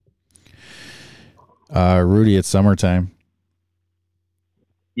Rudy, it's summertime.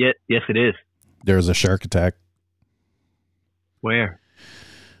 Yes, it is. There's a shark attack. Where?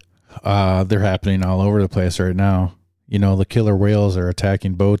 They're happening all over the place right now. You know, the killer whales are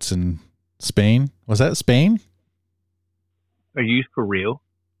attacking boats in Spain. Was that Spain? Are you for real?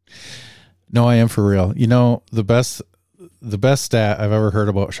 No, I am for real. You know, the best stat I've ever heard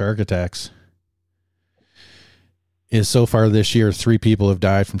about shark attacks is so far this year, 3 people have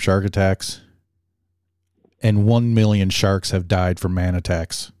died from shark attacks, and 1 million sharks have died from man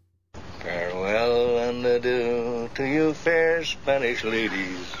attacks. Farewell and adieu to you fair Spanish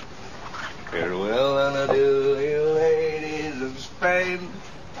ladies. Farewell and adieu, you ladies of Spain.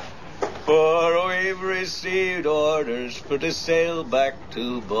 For we've received orders for to sail back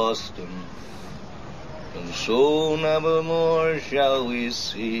to Boston. And so never more shall we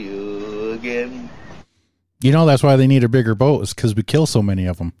see you again. You know, that's why they need a bigger boat, is because we kill so many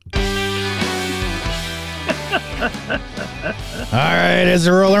of them. All right, it's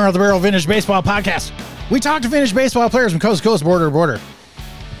the Learn Off the Barrel Vintage Baseball Podcast. We talk to vintage baseball players from coast to coast, border to border.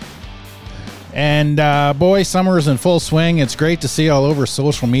 And, boy, summer is in full swing. It's great to see all over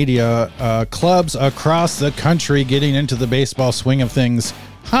social media clubs across the country getting into the baseball swing of things.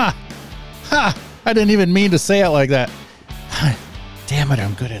 Ha! I didn't even mean to say it like that. Damn it,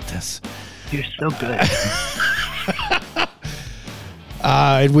 I'm good at this. You're so good.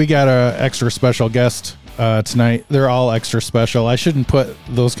 And we got an extra special guest tonight. They're all extra special. I shouldn't put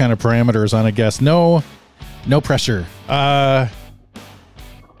those kind of parameters on a guest. No pressure.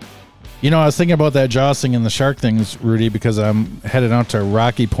 You know, I was thinking about that jostling and the shark things, Rudy, because I'm headed out to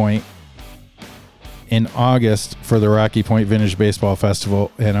Rocky Point in August for the Rocky Point Vintage Baseball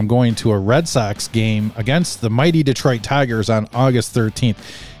Festival, and I'm going to a Red Sox game against the mighty Detroit Tigers on August 13th.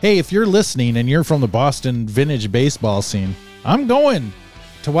 Hey, if you're listening and you're from the Boston vintage baseball scene, I'm going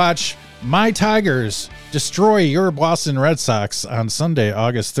to watch my Tigers destroy your Boston Red Sox on Sunday,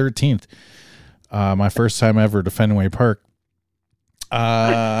 August 13th. My first time ever to Fenway Park.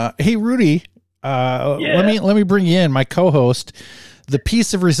 Hey, Rudy, let me bring you in, my co-host, the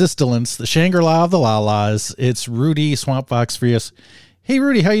piece of resistance, the Shangri-La of the Lalas. It's Rudy Swamp Fox Frias. Hey,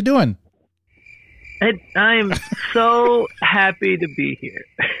 Rudy, how you doing? I'm so happy to be here.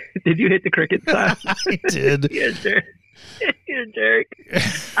 Did you hit the cricket sign? I did. You're a jerk. You're a jerk.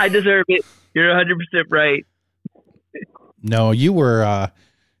 I deserve it. You're 100% right. No, you were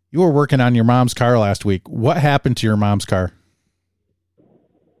working on your mom's car last week. What happened to your mom's car?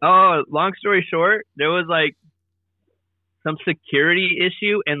 Oh, long story short, there was like some security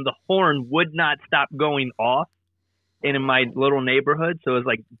issue and the horn would not stop going off in my little neighborhood. So it was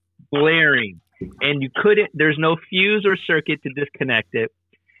like blaring and there's no fuse or circuit to disconnect it.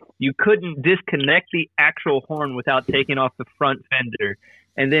 You couldn't disconnect the actual horn without taking off the front fender.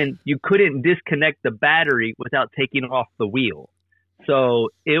 And then you couldn't disconnect the battery without taking off the wheel. So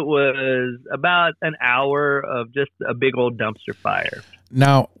it was about an hour of just a big old dumpster fire.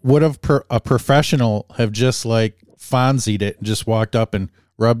 Now, would a professional have just like Fonzied it and just walked up and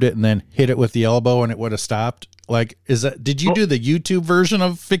rubbed it and then hit it with the elbow and it would have stopped? Like, did you do the YouTube version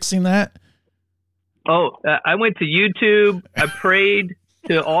of fixing that? Oh, I went to YouTube. I prayed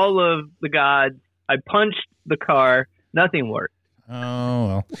to all of the gods. I punched the car. Nothing worked.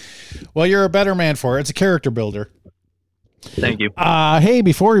 Oh, well, you're a better man for it. It's a character builder. Thank you. Hey,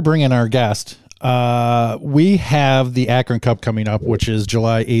 before we bring in our guest, we have the Akron Cup coming up, which is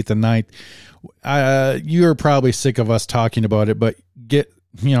July 8th and 9th. You're probably sick of us talking about it, but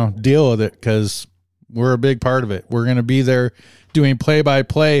deal with it because we're a big part of it. We're going to be there doing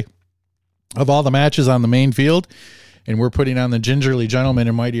play-by-play of all the matches on the main field, and we're putting on the Gingerly Gentleman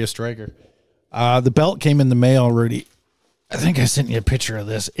and Mightiest Striker. The belt came in the mail already. I think I sent you a picture of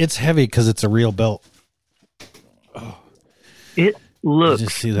this. It's heavy because it's a real belt. Oh. It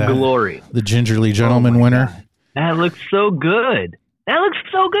looks glorious. The Gingerly Gentleman winner. God. That looks so good.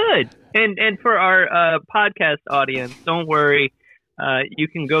 And for our podcast audience, don't worry. You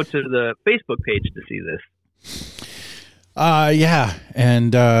can go to the Facebook page to see this. Yeah.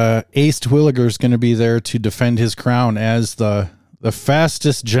 And Ace Twilliger's going to be there to defend his crown as the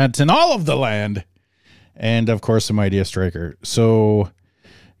fastest gent in all of the land. And, of course, the Mightiest Striker. So,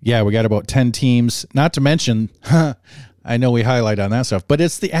 yeah, we got about 10 teams. Not to mention, I know we highlight on that stuff, but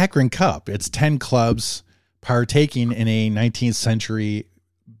it's the Akron Cup. It's 10 clubs partaking in a 19th century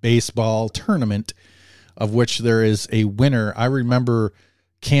baseball tournament of which there is a winner. I remember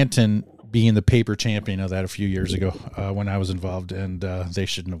Canton being the paper champion of that a few years ago when I was involved, and they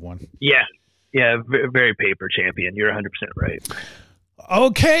shouldn't have won. Yeah, very paper champion. You're 100% right.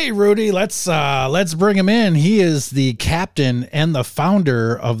 Okay, Rudy, let's bring him in. He is the captain and the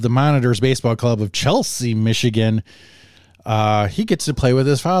founder of the Monitors Baseball Club of Chelsea, Michigan. He gets to play with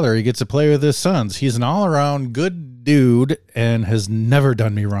his father. He gets to play with his sons. He's an all-around good dude and has never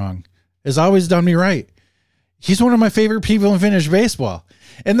done me wrong. Has always done me right. He's one of my favorite people in vintage baseball.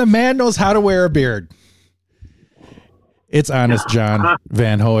 And the man knows how to wear a beard. It's Honest John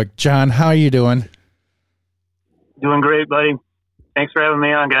Van HOEK. John, how you doing? Doing great, buddy. Thanks for having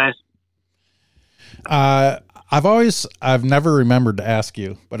me on, guys. I've never remembered to ask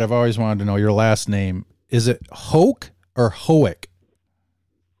you, but I've always wanted to know your last name. Is it HOEK or HOEK?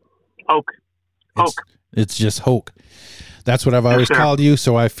 HOEK. HOEK. It's just HOEK. That's what I've always called you,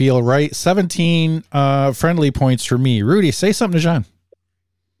 so I feel right. 17 friendly points for me. Rudy, say something to John.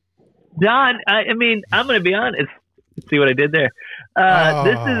 John, I mean, I'm going to be honest. See what I did there?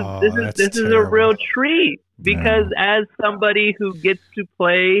 This is a real treat because as somebody who gets to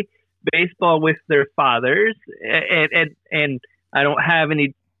play baseball with their fathers, and I don't have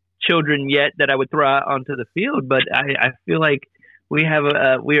any children yet that I would throw out onto the field, but I feel like we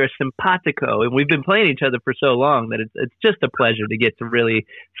are simpatico, and we've been playing each other for so long that it's just a pleasure to get to really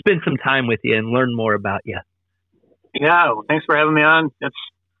spend some time with you and learn more about you. Yeah, well, thanks for having me on. It's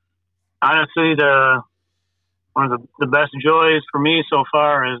honestly one of the best joys for me so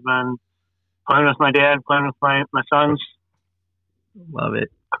far has been playing with my dad, playing with my sons. Love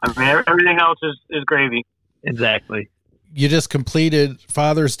it. I mean, everything else is gravy. Exactly. You just completed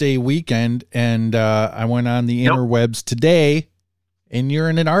Father's Day weekend, and I went on the interwebs today, and you're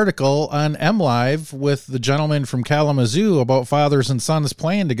in an article on MLive with the gentleman from Kalamazoo about fathers and sons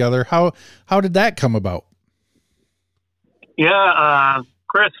playing together. How did that come about? Yeah,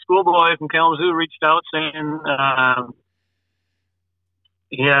 Chris, schoolboy from Kalamazoo, reached out saying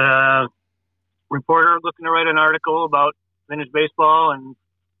he had a reporter looking to write an article about vintage baseball and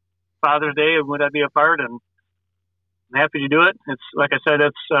Father's Day, and would I be a part? And I'm happy to do it. It's like I said,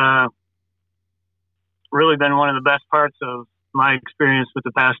 it's really been one of the best parts of my experience with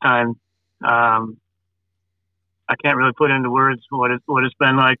the pastime. I can't really put into words what it's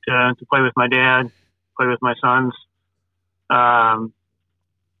been like to play with my dad, play with my sons.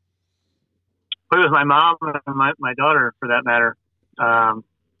 Play with my mom and my daughter, for that matter.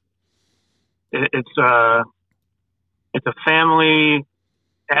 It's a family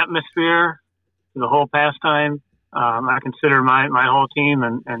atmosphere, the whole pastime. I consider my whole team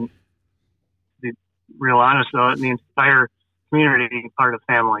and to be real honest though, the entire community part of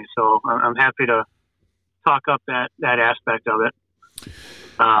family. So I'm happy to talk up that aspect of it.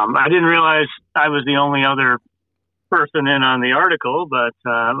 I didn't realize I was the only other person in on the article, but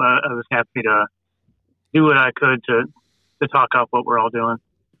I was happy to do what I could to talk up what we're all doing.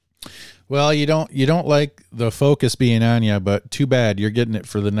 Well, you don't like the focus being on you, but too bad, you're getting it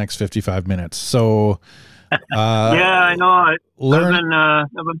for the next 55 minutes. So yeah, I know. I've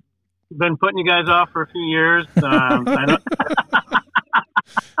been putting you guys off for a few years. I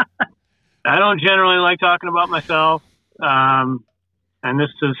don't generally like talking about myself, and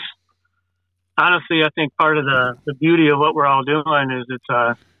this is honestly, I think part of the beauty of what we're all doing is it's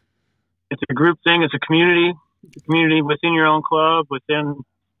a group thing. It's a community. It's a community within your own club, within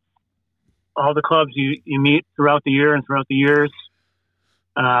all the clubs you meet throughout the year and throughout the years.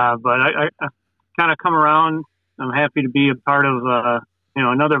 But I kind of come around. I'm happy to be a part of,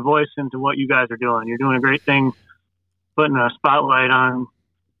 another voice into what you guys are doing. You're doing a great thing, putting a spotlight on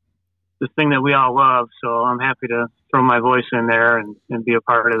this thing that we all love. So I'm happy to throw my voice in there and be a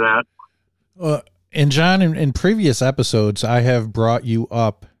part of that. And John, in previous episodes, I have brought you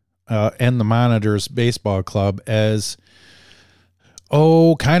up and the Monitors Baseball Club as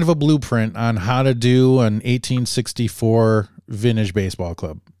kind of a blueprint on how to do an 1864 vintage baseball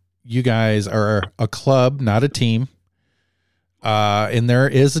club. You guys are a club, not a team. And there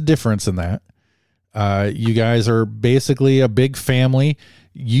is a difference in that. You guys are basically a big family.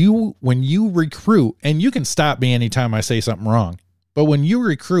 When you recruit, and you can stop me anytime I say something wrong, but when you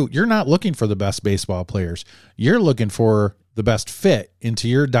recruit, you're not looking for the best baseball players. You're looking for the best fit into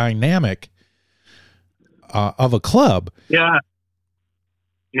your dynamic of a club. Yeah.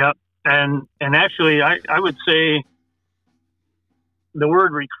 Yep. And actually, I would say the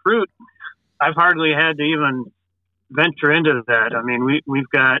word recruit, I've hardly had to even venture into that. I mean, we've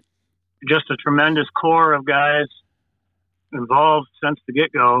got just a tremendous core of guys involved since the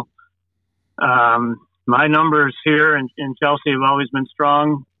get-go. My numbers here in Chelsea have always been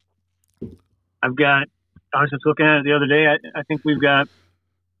strong. I was just looking at it the other day. I think we've got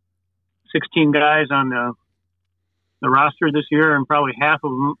 16 guys on the roster this year, and probably half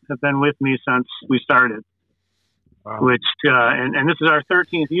of them have been with me since we started. Wow. which, and this is our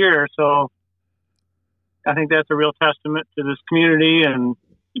 13th year. So I think that's a real testament to this community and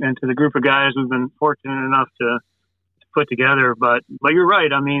to the group of guys we've been fortunate enough to put together. But you're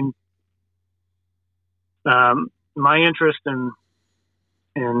right. I mean, my interest in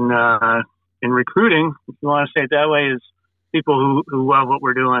recruiting, if you want to say it that way, is people who love what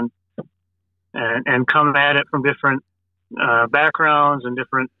we're doing and come at it from different backgrounds and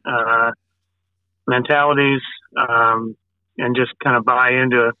different mentalities, and just kind of buy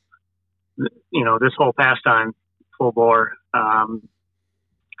into, this whole pastime full bore. I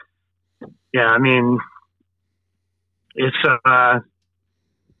mean, it's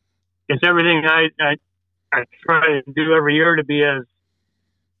everything I try to do every year to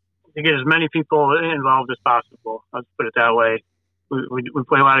get as many people involved as possible. Let's put it that way. We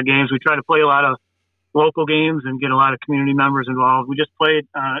play a lot of games. We try to play a lot of local games and get a lot of community members involved. We just played,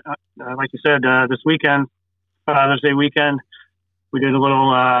 like you said, this weekend, Father's Day weekend. We did a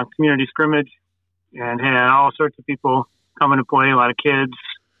little community scrimmage and had all sorts of people coming to play, a lot of kids,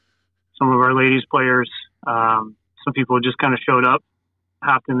 some of our ladies players. Some people just kind of showed up,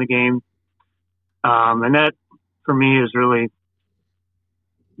 hopped in the game. And that, for me, is really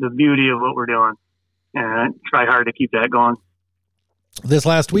the beauty of what we're doing. And I try hard to keep that going. This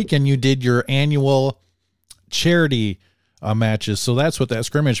last weekend, you did your annual charity matches. So that's what that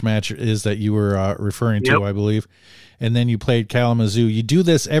scrimmage match is that you were referring to, I believe. And then you played Kalamazoo. You do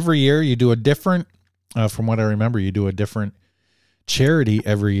this every year. You do a different, from what I remember, you do a different charity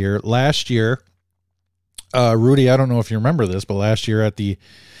every year. Last year, Rudy, I don't know if you remember this, but last year at a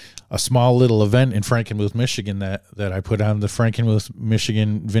small little event in Frankenmuth, Michigan that I put on, the Frankenmuth,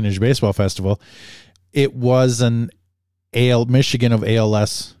 Michigan Vintage Baseball Festival, it was an Michigan of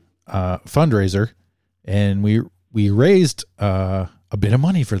ALS fundraiser, and we raised a bit of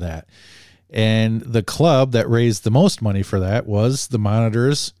money for that. And the club that raised the most money for that was the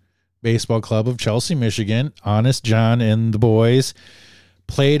Monitors Baseball Club of Chelsea, Michigan. Honest John and the boys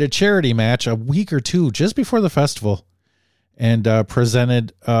played a charity match a week or two just before the festival, and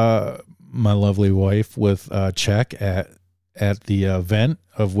presented my lovely wife with a check at the event,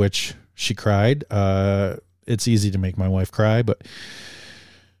 of which she cried. It's easy to make my wife cry, but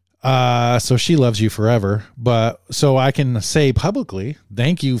so she loves you forever. But so I can say publicly,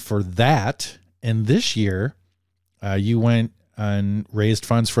 thank you for that. And this year, you went and raised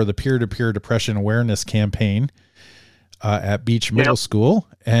funds for the peer-to-peer depression awareness campaign at Beach Middle School,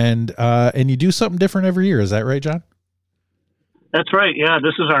 and you do something different every year. Is that right, John? That's right. Yeah,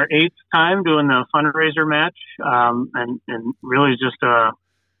 this is our 8th time doing the fundraiser match, and really just a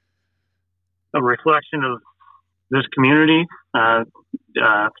reflection of this community.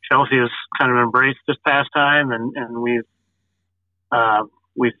 Chelsea has kind of embraced this pastime, and we've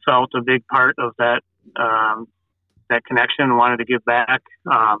felt a big part of that connection and wanted to give back.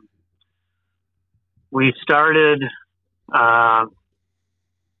 We started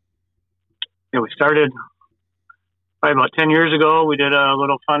probably about 10 years ago. We did a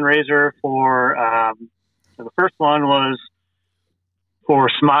little fundraiser for, the first one was for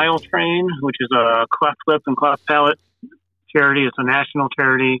Smile Train, which is a cleft lip and cleft palate charity. It's a national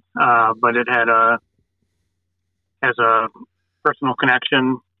charity, but it has a personal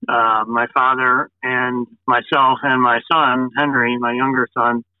connection. My father and myself and my son, Henry, my younger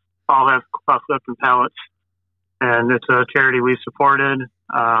son, all have cleft lip and palates. And it's a charity we supported,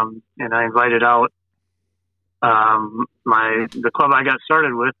 and I invited out the club I got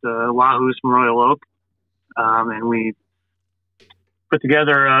started with, the Wahoos from Royal Oak, and we put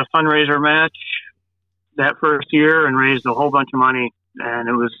together a fundraiser match that first year and raised a whole bunch of money. And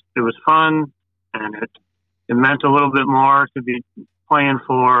it was fun, and it meant a little bit more to be playing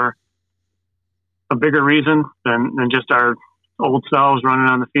for a bigger reason than just our old selves running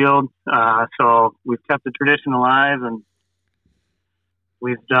on the field. So we've kept the tradition alive, and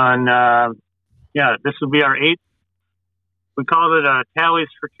we've done, this will be our 8th. We called it Tallies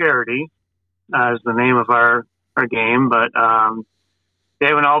for Charity, is the name of our game, but they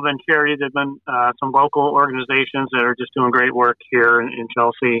haven't all been charities. They've been some local organizations that are just doing great work here in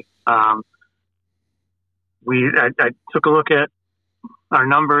Chelsea. I took a look at our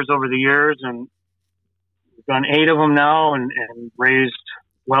numbers over the years, and we've done 8 of them now and raised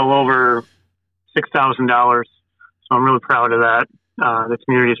well over $6,000. So I'm really proud of that. The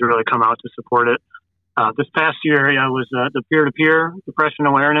community's really come out to support it. This past year, was the peer-to-peer depression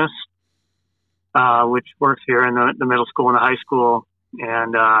awareness, which works here in the middle school and the high school.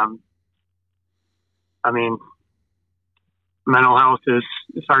 And, mental health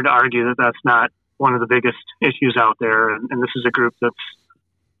it's hard to argue that that's not one of the biggest issues out there. And this is a group that's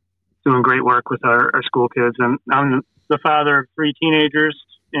doing great work with our school kids. And I'm the father of 3 teenagers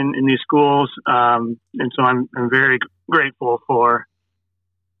in these schools. And so I'm very grateful for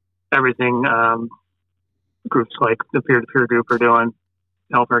everything groups like the peer-to-peer group are doing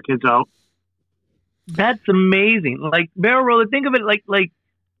to help our kids out. That's amazing. Like Barrel Roller, think of it like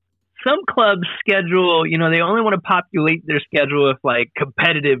some clubs schedule, they only want to populate their schedule with like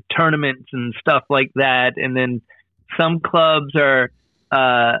competitive tournaments and stuff like that. And then some clubs are,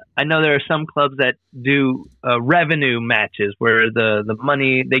 I know there are some clubs that do revenue matches where the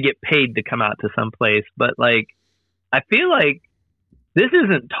money, they get paid to come out to some place. But like, I feel like this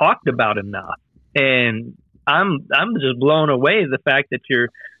isn't talked about enough. And I'm just blown away the fact that you're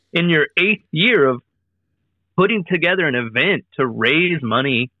in your 8th year of putting together an event to raise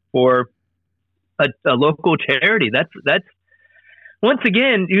money for a local charity. That's once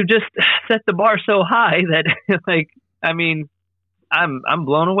again, you just set the bar so high that like, I mean, I'm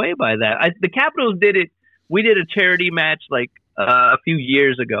blown away by that. The Capitals did it. We did a charity match like a few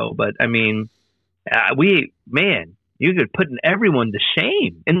years ago, but I mean, you could put everyone to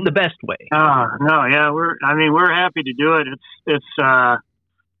shame in the best way. No, yeah, we're happy to do it. It's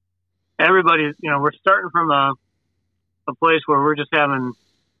everybody, we're starting from a place where we're just having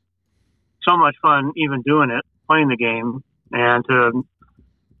so much fun even doing it, playing the game, and to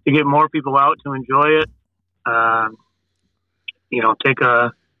get more people out to enjoy it.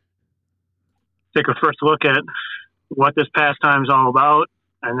 Take a first look at what this pastime is all about,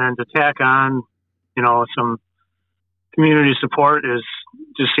 and then to tack on, some community support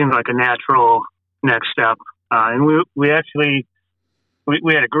just seems like a natural next step. And we actually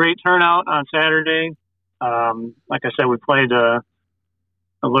had a great turnout on Saturday. Like I said, we played a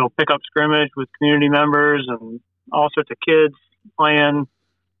little pickup scrimmage with community members and all sorts of kids playing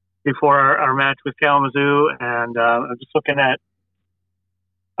before our match with Kalamazoo. And I'm just looking at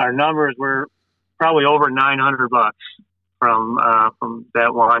our numbers. We're probably over $900 from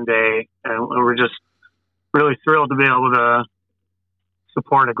that one day, and we're just really thrilled to be able to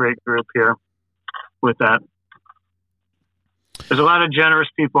support a great group here with that. There's a lot of generous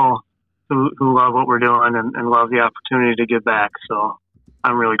people who love what we're doing and love the opportunity to give back. So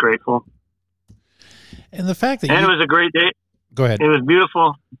I'm really grateful. And the fact that it was a great day. Go ahead. It was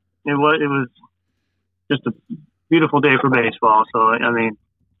beautiful. It was just a beautiful day for baseball. So, I mean,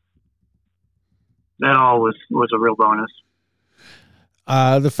 that all was a real bonus.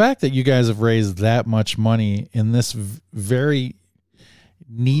 The fact that you guys have raised that much money in this very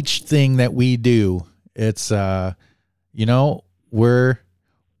niche thing that we do, it's, we're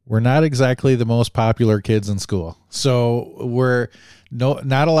not exactly the most popular kids in school. So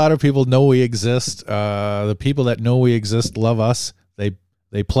not a lot of people know we exist. The people that know we exist love us. They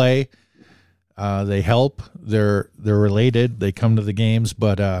play, they help, they're related, they come to the games.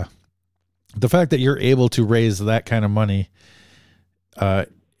 But, the fact that you're able to raise that kind of money,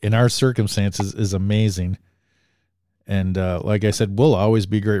 in our circumstances is amazing. And, like I said, we'll always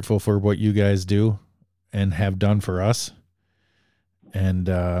be grateful for what you guys do and have done for us. And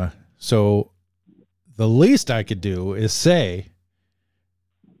so the least I could do is say,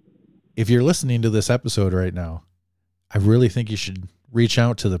 if you're listening to this episode right now, I really think you should reach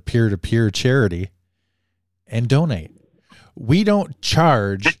out to the peer-to-peer charity and donate. We don't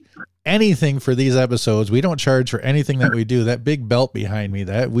charge anything for these episodes. We don't charge for anything that we do. That big belt behind me,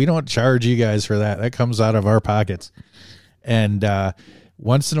 that we don't charge you guys for that. That comes out of our pockets. And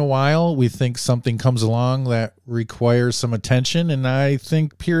once in a while, we think something comes along that requires some attention, and I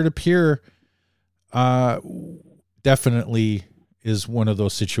think peer-to-peer definitely is one of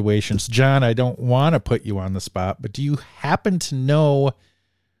those situations. John, I don't want to put you on the spot, but do you happen to know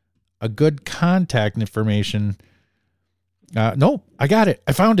a good contact information? No, I got it.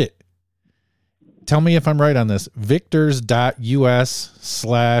 I found it. Tell me if I'm right on this.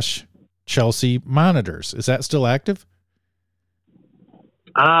 Victors.us/Chelsea Monitors. Is that still active?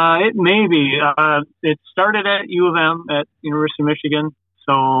 It may be. It started at U of M at University of Michigan.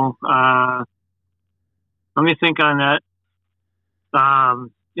 So let me think on that.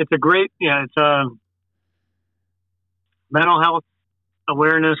 It's a mental health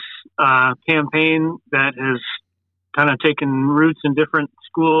awareness campaign that has kind of taken roots in different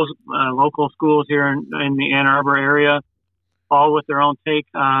schools, local schools here in the Ann Arbor area, all with their own take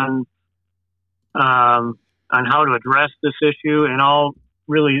on how to address this issue, and all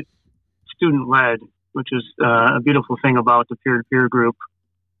really student-led, which is a beautiful thing about the peer-to-peer group.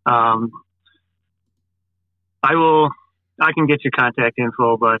 I can get you contact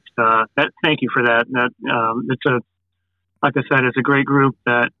info, but thank you for that. Like I said, it's a great group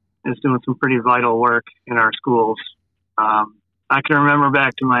that is doing some pretty vital work in our schools. I can remember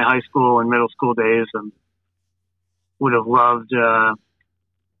back to my high school and middle school days, and would have loved to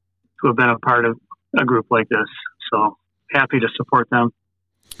have been a part of a group like this. So happy to support them.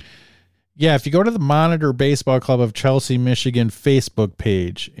 Yeah, if you go to the Monitor Baseball Club of Chelsea, Michigan Facebook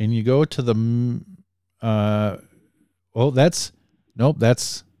page, and you go to the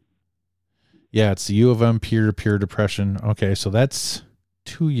it's the U of M peer-to-peer depression. Okay, so that's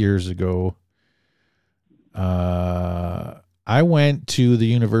 2 years ago. I went to the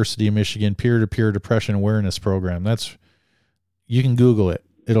University of Michigan peer-to-peer depression awareness program. You can Google it.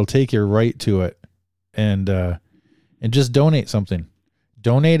 It'll take you right to it, and just donate something.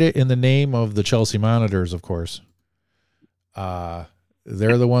 Donate it in the name of the Chelsea Monitors, of course. They're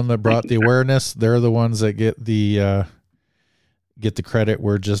the one that brought the awareness. They're the ones that get the credit.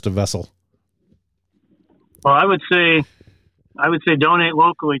 We're just a vessel. Well, I would say donate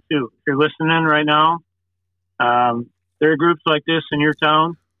locally too. If you're listening right now, there are groups like this in your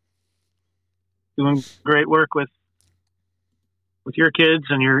town doing great work with your kids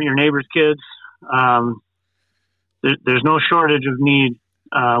and your neighbors' kids. There's no shortage of need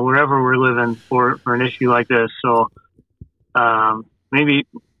wherever we're living for an issue like this. So maybe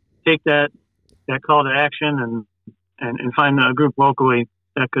take that call to action and find a group locally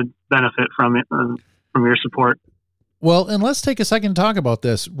that could benefit from it, from your support. Well, and let's take a second to talk about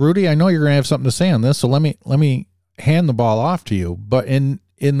this. Rudy, I know you're going to have something to say on this, so let me hand the ball off to you. But in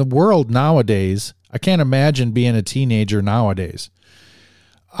the world nowadays, I can't imagine being a teenager nowadays.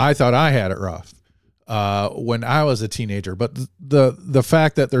 I thought I had it rough when I was a teenager, but the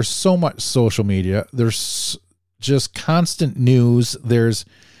fact that there's so much social media, there's just constant news, there's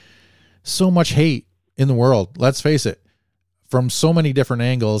so much hate in the world. Let's face it, from so many different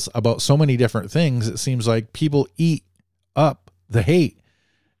angles about so many different things, it seems like people eat up the hate.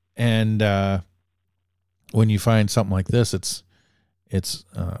 And when you find something like this,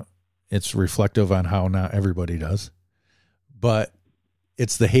 it's reflective on how not everybody does, but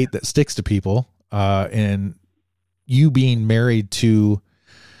it's the hate that sticks to people. And you being married to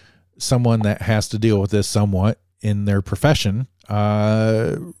someone that has to deal with this somewhat in their profession,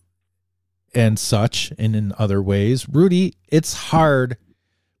 and such, and in other ways, Rudy, it's hard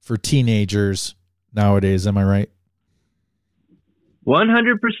for teenagers nowadays. Am I right?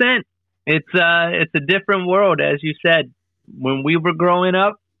 100%. It's a different world, as you said. When we were growing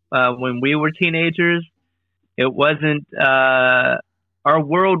up, when we were teenagers, it wasn't. Our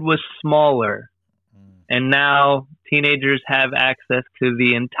world was smaller, and now teenagers have access to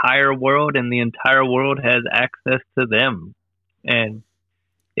the entire world, and the entire world has access to them. And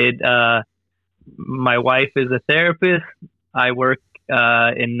my wife is a therapist. I work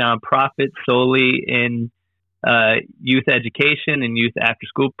in nonprofits solely in youth education and youth after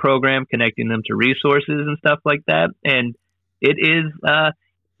school program, connecting them to resources and stuff like that. And it is,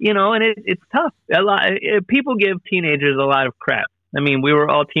 it's tough. People give teenagers a lot of crap. I mean, we were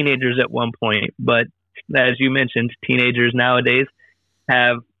all teenagers at one point, but as you mentioned, teenagers nowadays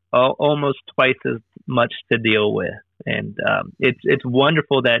have almost twice as much to deal with. And it's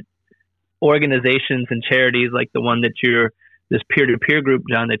wonderful that organizations and charities like the one that this peer-to-peer group,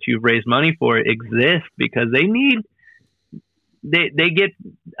 John, that you've raised money for exist, because they get,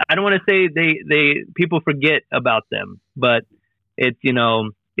 I don't want to say people forget about them, but it's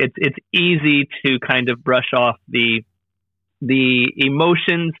easy to kind of brush off the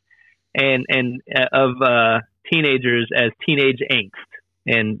emotions and of teenagers as teenage angst.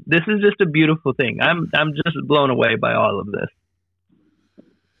 And this is just a beautiful thing. I'm just blown away by all of this.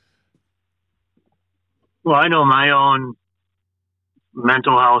 Well, I know my own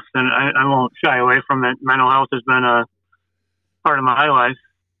mental health, and I won't shy away from it. Mental health has been a part of my life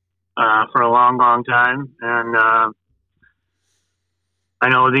for a long, long time. And I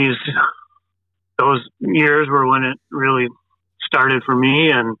know those years were when it really started for me.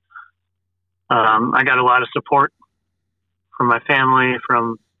 And I got a lot of support from my family,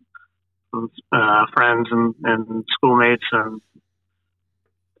 from friends and schoolmates, and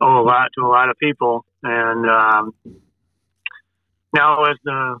owe a lot to a lot of people. And now, as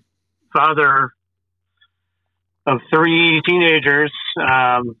the father of 3 teenagers,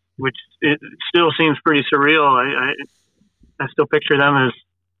 which it still seems pretty surreal, I still picture them as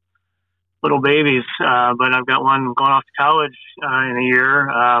little babies, but I've got one going off to college in a year.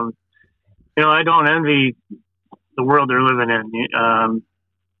 I don't envy the world they're living in.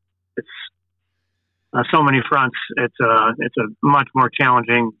 It's so many fronts. It's a much more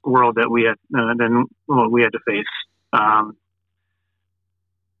challenging world that we had than what we had to face.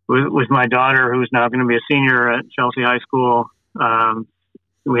 With my daughter, who's now going to be a senior at Chelsea High School,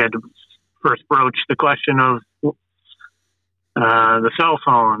 we had to first broach the question of the cell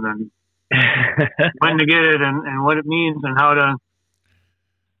phone and when to get it and what it means and how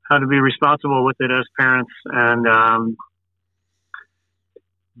to be responsible with it as parents. And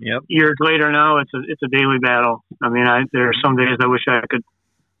Yep. years later now, it's a daily battle. I mean, there are some days I wish I could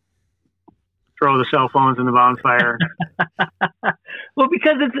throw the cell phones in the bonfire. Well,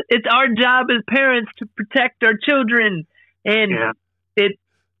 because it's our job as parents to protect our children, and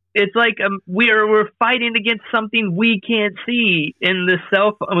it's like we're fighting against something we can't see in the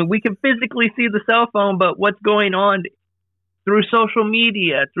cell phone. I mean, we can physically see the cell phone, but what's going on through social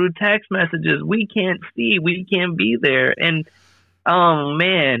media, through text messages, we can't see. We can't be there, and oh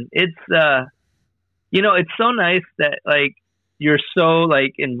man, it's it's so nice that like you're so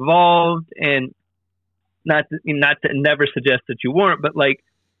like involved, and not to never suggest that you weren't, but like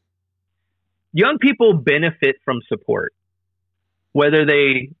young people benefit from support, whether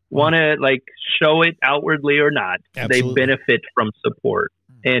they want to like show it outwardly or not. Absolutely. They benefit from support.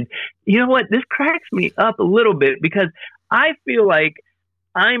 And you know what? This cracks me up a little bit because I feel like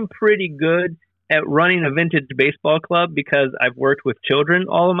I'm pretty good at running a vintage baseball club because I've worked with children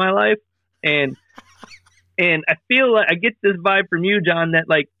all of my life. And I feel like I get this vibe from you, John, that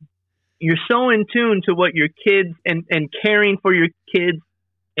like you're so in tune to what your kids and caring for your kids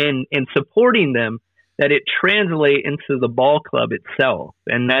and supporting them that it translates into the ball club itself.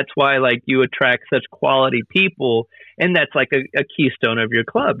 And that's why like you attract such quality people. And that's like a keystone of your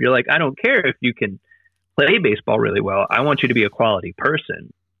club. You're like, I don't care if you can play baseball really well. I want you to be a quality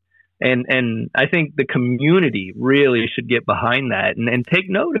person. And I think the community really should get behind that and take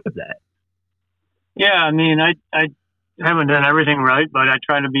note of that. Yeah, I mean, I haven't done everything right, but I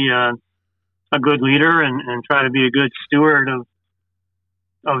try to be a good leader and try to be a good steward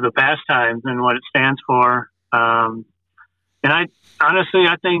of the pastimes and what it stands for. And I honestly,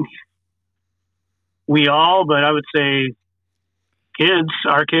 I think but I would say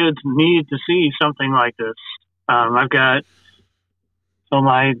our kids need to see something like this. I've got, so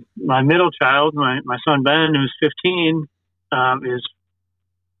my middle child, my son Ben, who's 15, is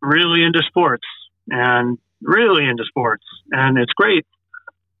really into sports and it's great.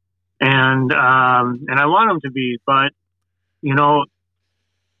 And I want him to be, but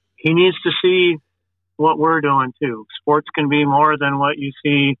he needs to see what we're doing too. Sports can be more than what you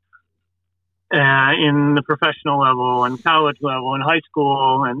see in the professional level and college level and high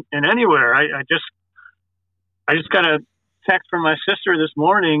school and anywhere. I just got a text from my sister this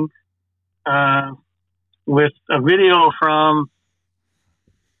morning with a video from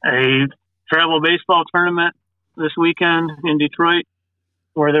a travel baseball tournament this weekend in Detroit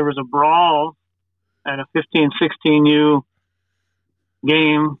where there was a brawl at a 15-16U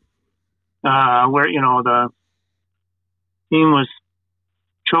game where the team was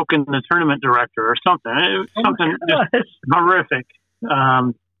choking the tournament director or something. Something just horrific.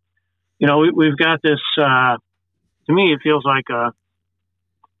 We've got this. To me, it feels like a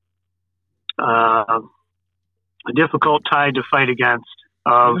difficult tide to fight against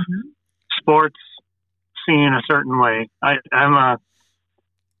of sports seen a certain way. I've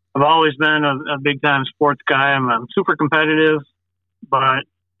always been a big time sports guy. I'm super competitive, but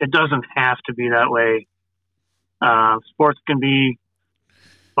it doesn't have to be that way. Sports can be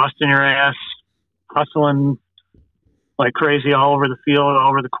busting your ass, hustling like crazy all over the field, all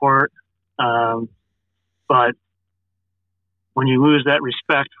over the court. But when you lose that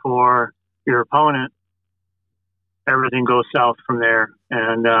respect for your opponent, everything goes south from there.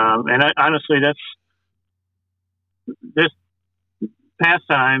 And honestly, this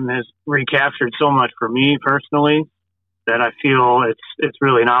pastime has recaptured so much for me personally that I feel it's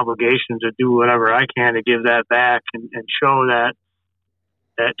really an obligation to do whatever I can to give that back and show that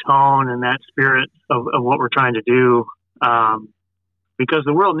tone and that spirit of what we're trying to do, because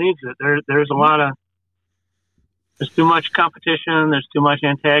the world needs it. There's too much competition. There's too much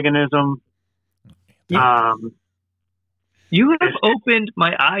antagonism. You have opened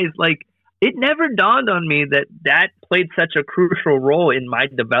my eyes. Like, it never dawned on me that played such a crucial role in my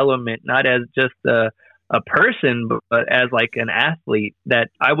development, not as just a person, but as like an athlete, that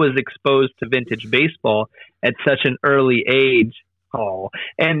I was exposed to vintage baseball at such an early age.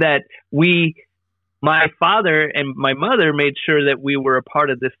 And that my father and my mother made sure that we were a part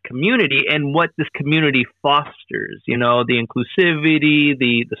of this community and what this community fosters, the inclusivity,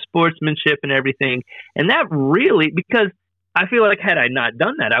 the sportsmanship and everything. And that really, because I feel like had I not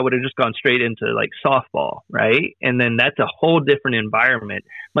done that, I would have just gone straight into like softball, right? And then that's a whole different environment.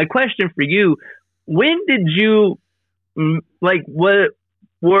 My question for you, when did you, what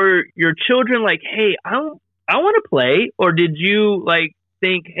were your children like, hey, I want to play? Or did you like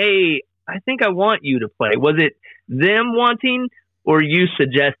think, hey, I think I want you to play? Was it them wanting or you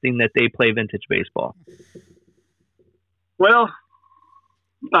suggesting that they play vintage baseball? Well,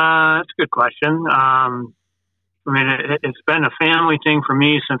 that's a good question. I mean, it's been a family thing for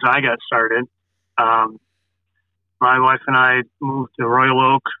me since I got started. My wife and I moved to Royal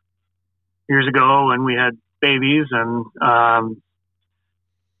Oak years ago, and we had babies, and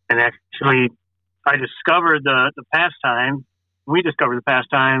actually, I discovered the pastime. We discovered the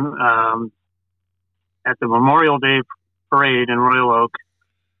pastime at the Memorial Day parade in Royal Oak.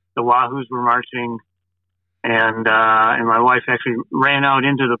 The Wahoos were marching, and my wife actually ran out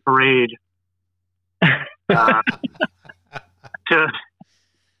into the parade to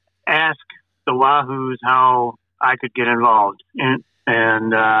ask the Wahoos how I could get involved, and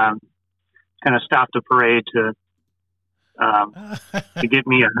kind of stop the parade to get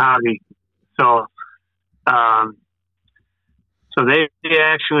me a hobby. So, so they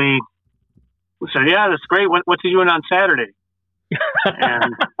actually said, "Yeah, that's great. What's he doing on Saturday?"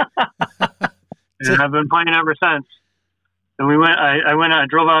 And I've been playing ever since. And we went. I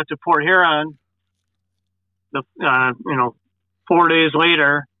drove out to Port Huron. 4 days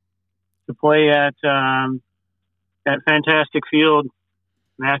later, to play at Fantastic Field.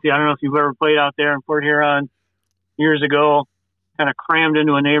 Matthew, I don't know if you've ever played out there in Port Huron years ago. Kind of crammed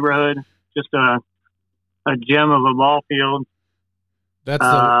into a neighborhood, just a gem of a ball field.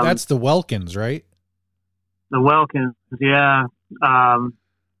 That's the Welkins, right? The Welkins, yeah.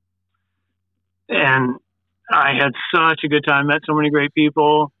 And I had such a good time, met so many great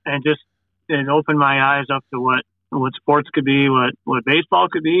people, and it opened my eyes up to what sports could be, what baseball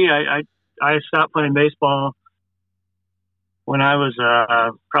could be. I stopped playing baseball when I was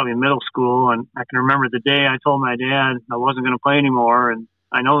probably in middle school, and I can remember the day I told my dad I wasn't going to play anymore, and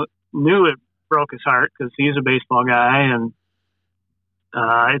I knew it broke his heart because he's a baseball guy, and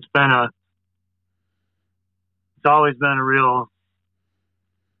it's always been a real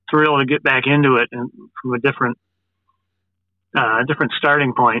thrill to get back into it, and from a different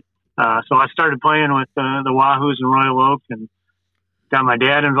starting point. So I started playing with the Wahoos in Royal Oak, and got my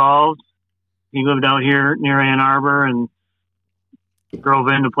dad involved. He lived out here near Ann Arbor, and drove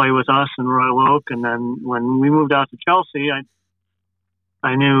in to play with us in Royal Oak. And then when we moved out to Chelsea,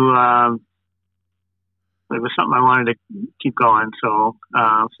 I knew it was something I wanted to keep going. So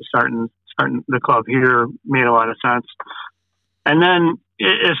starting the club here made a lot of sense. And then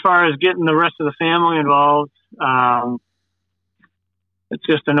as far as getting the rest of the family involved, it's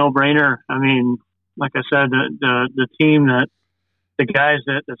just a no-brainer. I mean, like I said, the team the guys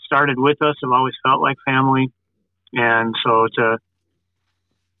that started with us have always felt like family. And so to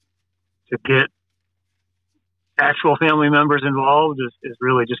get actual family members involved is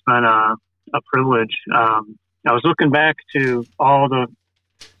really just been a privilege. I was looking back to all the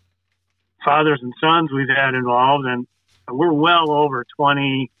fathers and sons we've had involved, and we're well over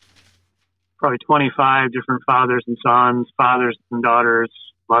 20, probably 25 different fathers and sons, fathers and daughters,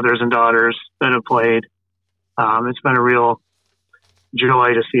 mothers and daughters that have played. It's been a real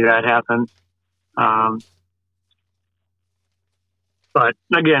joy to see that happen. But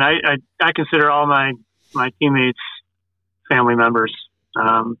again, I consider all my teammates family members.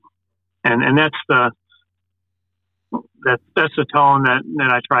 And that's the tone that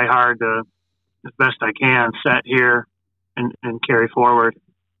I try hard to, as best I can, set here and carry forward.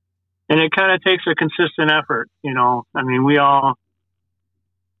 And it kind of takes a consistent effort, you know. I mean,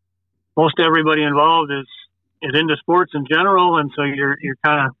 most everybody involved is into sports in general, and so you're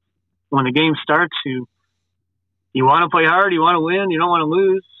kind of, when the game starts, you want to play hard, you want to win, you don't want to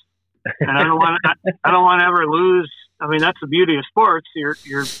lose, and I don't want to ever lose. I mean, that's the beauty of sports.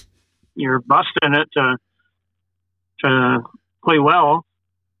 You're busting it to play well.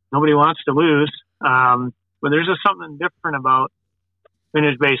 Nobody wants to lose, but there's just something different about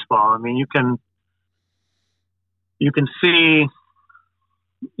vintage baseball. I mean, you can see,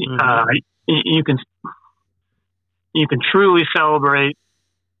 you can truly celebrate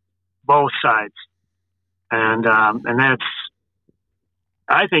both sides, and that's,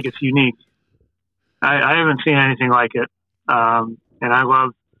 I think it's unique. I haven't seen anything like it, and I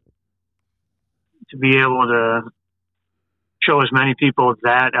love to be able to show as many people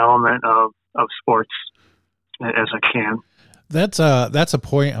that element of sports as I can. That's a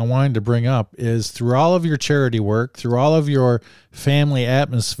point I wanted to bring up, is through all of your charity work, through all of your family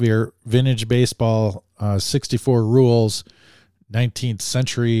atmosphere, vintage baseball, 64 rules, 19th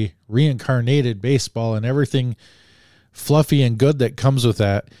century reincarnated baseball, and everything fluffy and good that comes with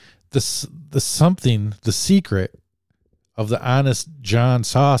that. The secret of the honest John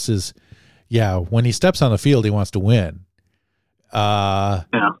Sauce is, when he steps on the field, he wants to win.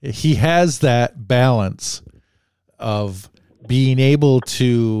 He has that balance of being able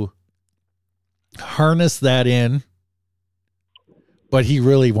to harness that in, but he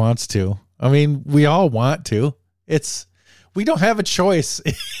really wants to. I mean, we all want to. We don't have a choice.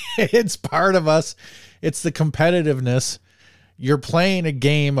 It's part of us. It's the competitiveness. You're playing a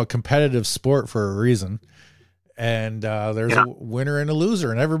game, a competitive sport for a reason. And there's a winner and a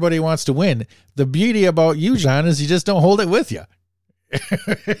loser, and everybody wants to win. The beauty about you, John, is you just don't hold it with you.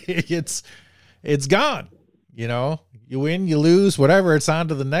 It's gone. You know, you win, you lose, whatever. It's on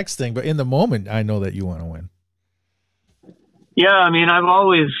to the next thing. But in the moment, I know that you want to win. Yeah, I mean, I've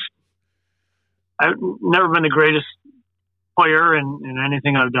never been the greatest player in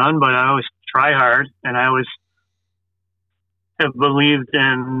anything I've done, but I always try hard, and I always have believed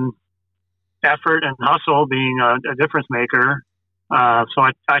in effort and hustle being a difference maker. So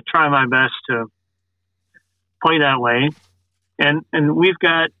I try my best to play that way. And we've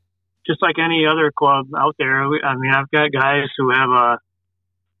got, just like any other club out there, I've got guys who have a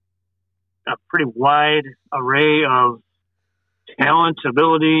pretty wide array of talent,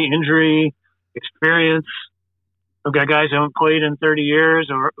 ability, injury, experience. I've got guys who haven't played in 30 years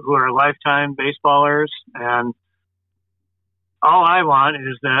or who are lifetime baseballers. And all I want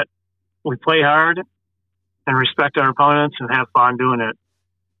is that we play hard and respect our opponents and have fun doing it.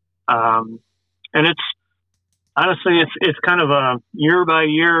 And it's honestly, it's kind of a year by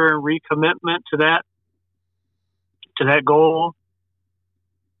year recommitment to that goal.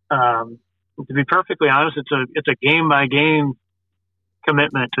 To be perfectly honest, it's a game by game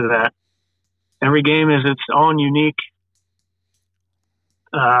commitment to that. Every game is its own unique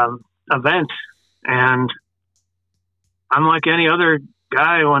event, and I'm like any other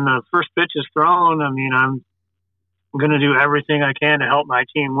guy. When the first pitch is thrown, I mean, I'm going to do everything I can to help my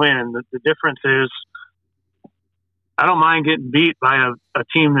team win. The difference is, I don't mind getting beat by a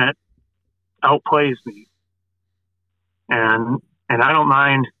team that outplays me, and I don't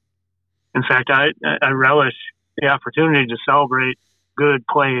mind. In fact, I relish the opportunity to celebrate good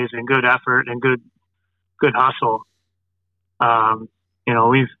plays and good effort and good hustle. You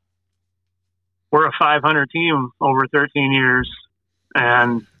know, we're a 500 team over 13 years,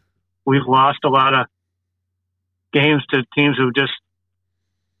 and we've lost a lot of games to teams who just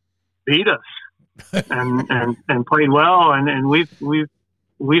beat us and played well. And we've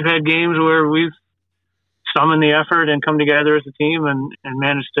had games where we've summoned the effort and come together as a team and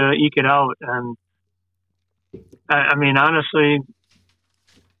managed to eke it out. And I mean, honestly,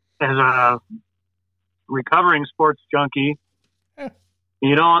 as a recovering sports junkie,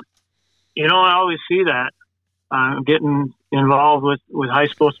 you don't always see that. Getting involved with high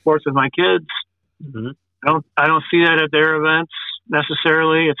school sports with my kids, I don't see that at their events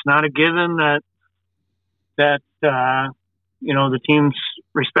necessarily. It's not a given that you know, the teams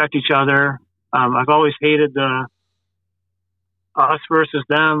respect each other. I've always hated the us versus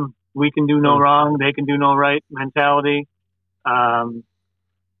them. We can do no wrong, they can do no right mentality.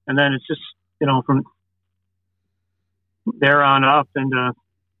 And then it's just, you know, from there on up into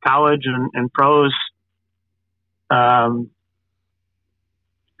college and pros. I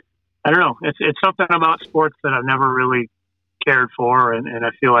don't know. It's something about sports that I've never really cared for, and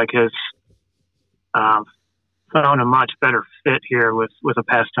I feel like has found a much better fit here with a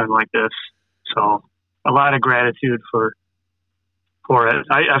pastime like this. So a lot of gratitude for it.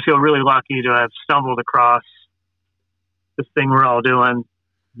 I feel really lucky to have stumbled across this thing we're all doing.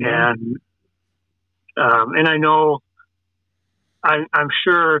 And I know, I'm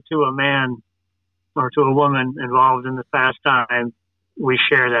sure to a man or to a woman involved in the pastime, we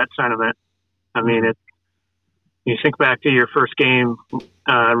share that sentiment. I mean, you think back to your first game,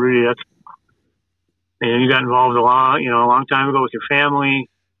 Rudy, you got involved a long time ago with your family.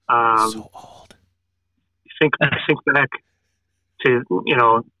 So old. Think back to, you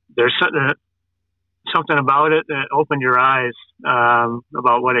know, there's something about it that opened your eyes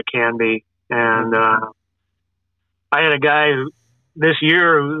about what it can be. And I had a guy this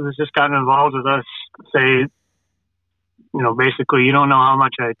year who's just gotten involved with us say, you know, basically, you don't know how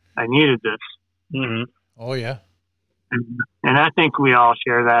much I needed this. Mm-hmm. Oh yeah. And I think we all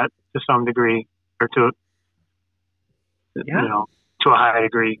share that to some degree, or to you know, to a high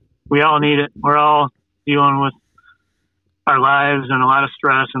degree. We all need it. We're all dealing with our lives and a lot of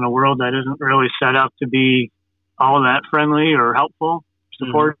stress in a world that isn't really set up to be all that friendly or helpful,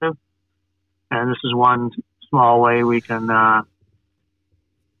 supportive. Mm-hmm. And this is one small way we can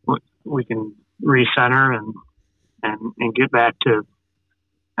recenter and get back to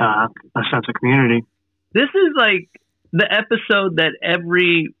a sense of community. This is like the episode that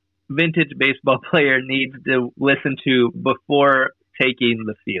every vintage baseball player needs to listen to before taking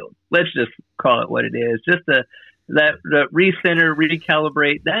the field. Let's just call it what it is. Just that recenter,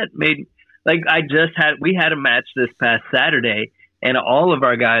 recalibrate, that made, like, we had a match this past Saturday, and all of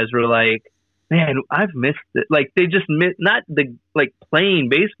our guys were like, man, I've missed it. Like, they just miss, not the, like, playing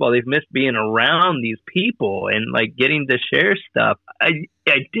baseball, they've missed being around these people and, like, getting to share stuff. I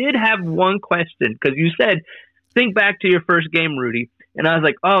did have one question, because you said, think back to your first game, Rudy. And I was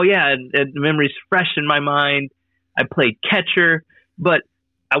like, oh, yeah, the memory's fresh in my mind. I played catcher. But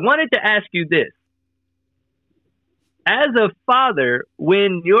I wanted to ask you this. As a father,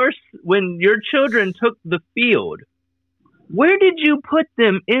 when your children took the field, where did you put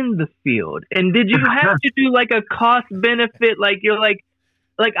them in the field? And did you have to do like a cost benefit? Like, you're like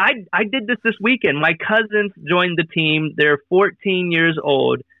I did this weekend. My cousins joined the team. They're 14 years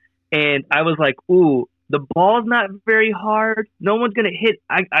old. And I was like, ooh, the ball's not very hard. No one's going to hit.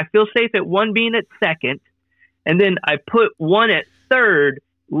 I feel safe at one being at second. And then I put one at third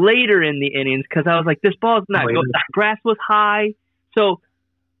later in the innings because I was like, this ball's not good. The grass was high. So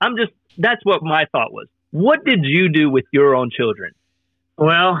that's what my thought was. What did you do with your own children?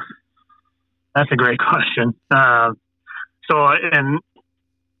 Well, that's a great question.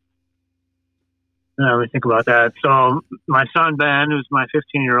 Let me think about that. So my son, Ben, who's my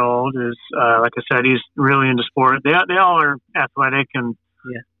 15-year-old, is, like I said, he's really into sport. They all are athletic and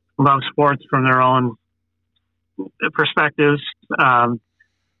love sports from their own perspectives.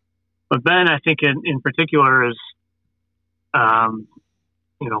 But Ben, I think in particular is,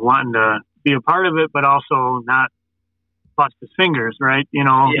 wanting to be a part of it, but also not bust his fingers, right?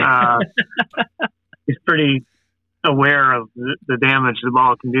 He's pretty aware of the damage the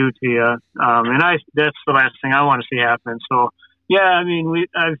ball can do to you. And that's the last thing I want to see happen. So, yeah, I mean,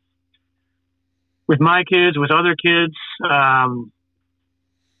 I've with my kids, with other kids,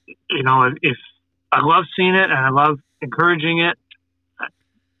 if I love seeing it and I love encouraging it,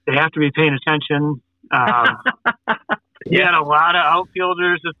 they have to be paying attention. We had a lot of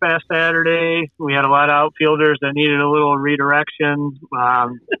outfielders this past Saturday. We had a lot of outfielders that needed a little redirection.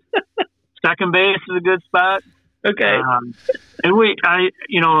 Second base is a good spot. Okay. And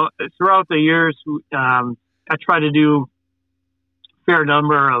throughout the years, I try to do a fair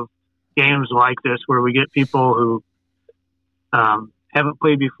number of games like this where we get people who haven't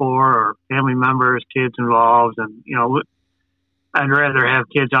played before or family members, kids involved. And, I'd rather have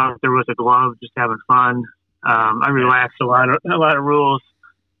kids out there with a glove just having fun. I relax a lot of rules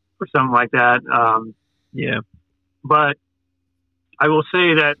for something like that. But I will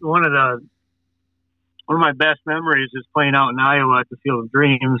say that one of my best memories is playing out in Iowa at the Field of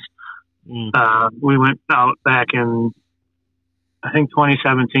Dreams. We went out back in, I think,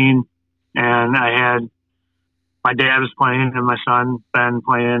 2017, and I had my dad was playing and my son Ben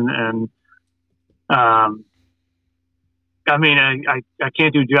playing, and I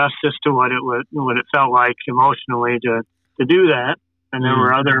can't do justice to what it felt like emotionally to do that. And there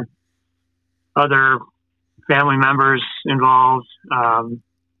were other family members involved.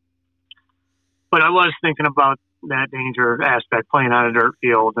 But I was thinking about that danger aspect, playing on a dirt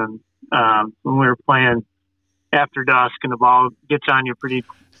field. And when we were playing after dusk and the ball gets on you pretty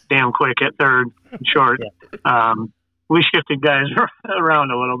damn quick at third and short, we shifted guys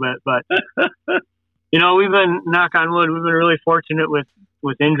around a little bit. But, we've been, knock on wood, we've been really fortunate with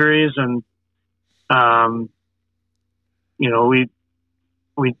injuries. And,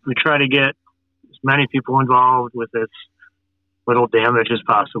 we try to get as many people involved with as little damage as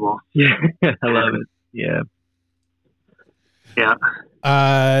possible. Yeah, I love it. Yeah. Yeah.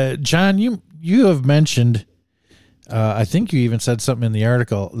 John, you have mentioned, I think you even said something in the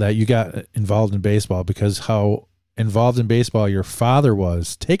article that you got involved in baseball because how involved in baseball your father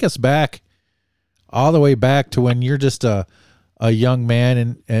was. Take us back, all the way back to when you're just a young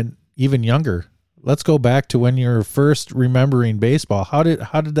man and even younger. Let's go back to when you're first remembering baseball. How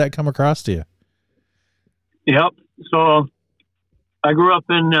did that come across to you? Yep. So I grew up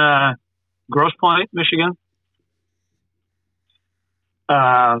in Grosse Pointe, Michigan,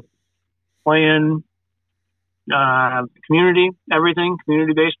 playing community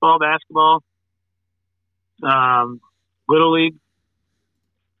baseball, basketball, Little League.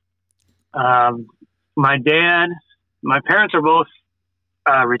 My parents are both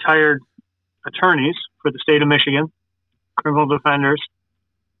retired attorneys for the state of Michigan, criminal defenders,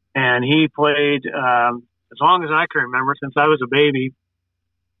 and he played as long as I can remember, since I was a baby.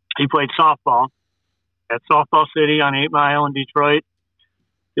 He played softball at Softball City on 8 Mile in Detroit,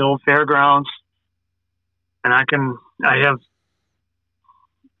 the old fairgrounds. And I have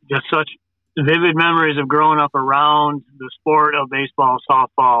just such vivid memories of growing up around the sport of baseball,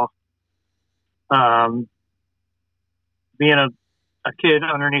 softball, being a kid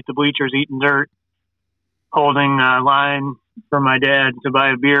underneath the bleachers eating dirt holding a line for my dad to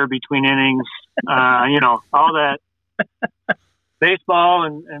buy a beer between innings. All that. Baseball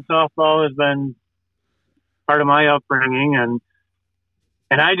and softball has been part of my upbringing, and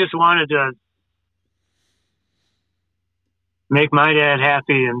I just wanted to make my dad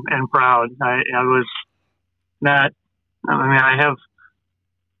happy and proud. I was not. I have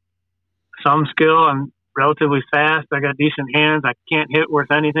some skill. I'm relatively fast. I got decent hands. I can't hit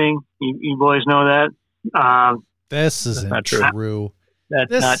worth anything. You boys know that. This isn't not true.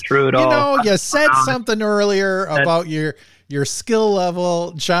 That's not true at all. You said something earlier about your skill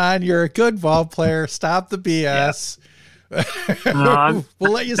level. John, you're a good ball player. Stop the BS. Yeah. No,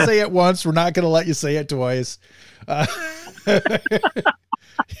 we'll let you say it once. We're not going to let you say it twice. Well,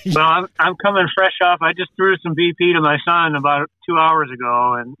 I'm coming fresh off. I just threw some BP to my son about 2 hours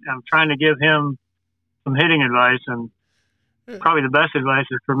ago, and I'm trying to give him some hitting advice, and probably the best advice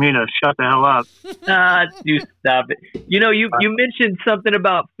is for me to shut the hell up. You stop it. You mentioned something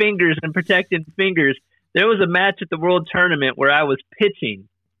about fingers and protecting fingers. There was a match at the World Tournament where I was pitching,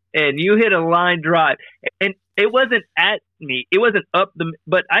 and you hit a line drive, and it wasn't at me. It wasn't up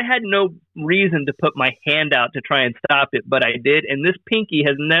but I had no reason to put my hand out to try and stop it, but I did, and this pinky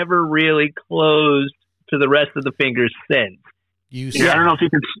has never really closed to the rest of the fingers since. I don't know if you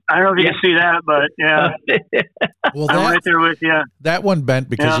can see that, but yeah. Well, I'm right there with you. That one bent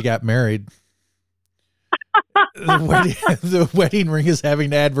because you got married. The wedding ring is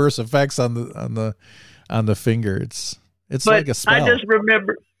having adverse effects on the finger. It's like a spell. I just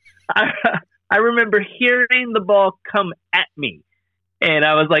remember, I remember hearing the ball come at me, and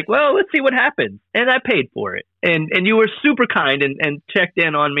I was like, "Well, let's see what happens." And I paid for it, and you were super kind and checked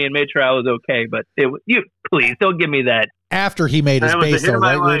in on me and made sure I was okay. But please don't give me that. After he made his base, though,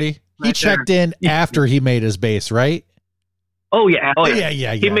 right, Rudy? He checked in after he made his base, right? Oh yeah,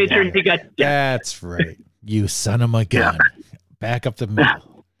 yeah. He made sure he got. That's right. You son of a gun. Yeah. Back up the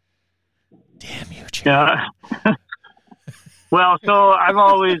middle. Damn you, Jim. Well, so I've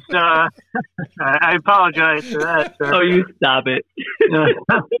always. I apologize for that, sir. Oh, you stop it.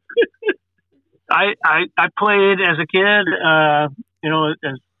 I played as a kid,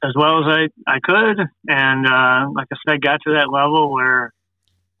 as well as I could, and like I said, got to that level where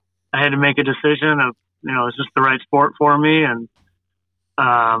I had to make a decision of, is this the right sport for me? And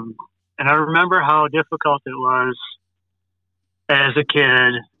I remember how difficult it was as a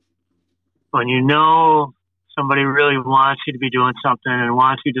kid when somebody really wants you to be doing something and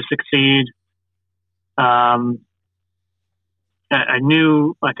wants you to succeed. I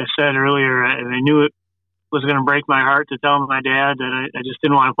knew, like I said earlier, I knew it was going to break my heart to tell my dad that I just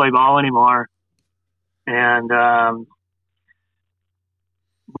didn't want to play ball anymore. And,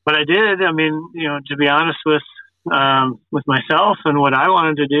 but I did. To be honest with myself and what I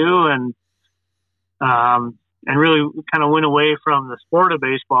wanted to do, and really kind of went away from the sport of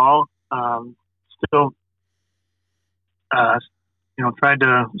baseball. Still, tried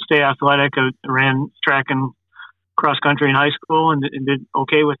to stay athletic. I ran track and cross country in high school and did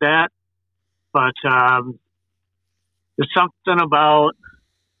okay with that. But there's something about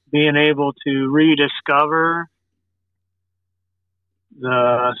being able to rediscover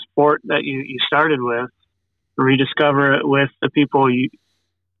the sport that you started with, rediscover it with the people you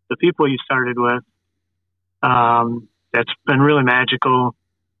started with. That's been really magical.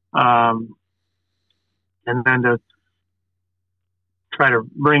 And then to try to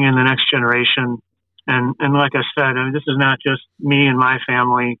bring in the next generation. And like I said, this is not just me and my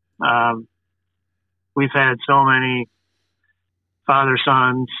family. We've had so many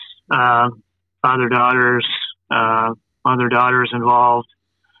father-sons, father-daughters, mother-daughters involved.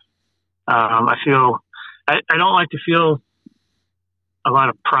 I don't like to feel a lot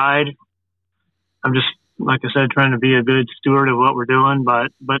of pride. I'm just, like I said, trying to be a good steward of what we're doing,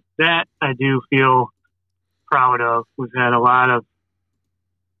 but that I do feel proud of. We've had a lot of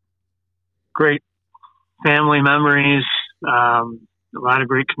great family memories, a lot of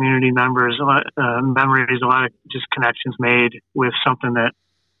great community members, memories, a lot of just connections made with something that,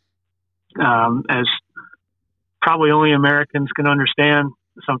 as probably only Americans can understand,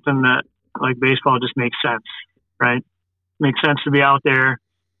 something that like baseball just makes sense, right? Makes sense to be out there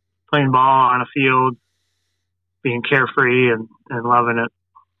playing ball on a field, being carefree and loving it.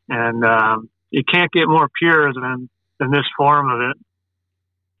 And you can't get more pure than this form of it.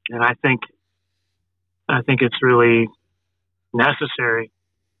 And I think it's really necessary.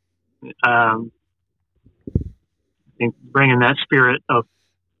 I think bringing that spirit of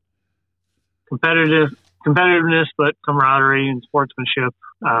competitiveness, but camaraderie and sportsmanship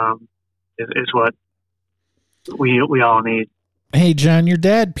is what we all need. Hey, John, your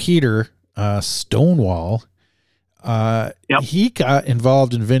dad, Peter, Stonewall. Yep. He got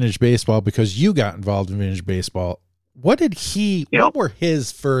involved in vintage baseball because you got involved in vintage baseball. What were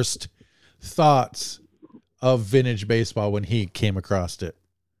his first thoughts of vintage baseball when he came across it?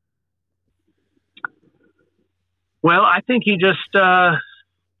 Well, I think he just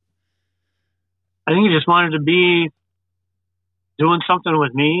wanted to be doing something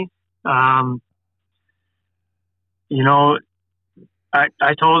with me. I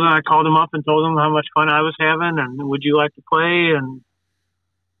called him up and told him how much fun I was having and would you like to play? And,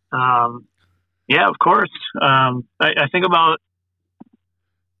 yeah, of course. I think about,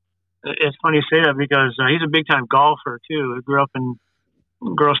 it's funny you say that because he's a big time golfer too. He grew up in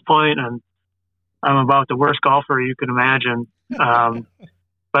Grosse Pointe and I'm about the worst golfer you could imagine. But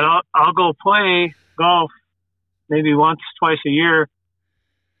I'll go play golf maybe once, twice a year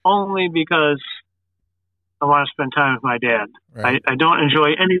only because I want to spend time with my dad. Right. I don't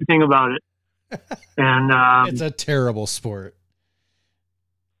enjoy anything about it. And it's a terrible sport.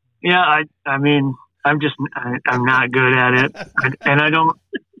 Yeah, I'm not good at it. And I don't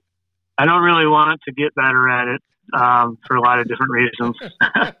really want to get better at it for a lot of different reasons.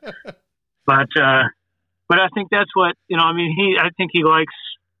 But I think that's what, I think he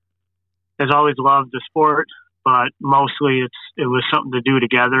has always loved the sport, but mostly it was something to do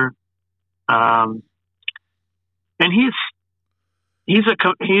together. And you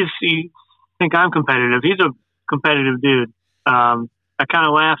think I'm competitive. He's a competitive dude. I kind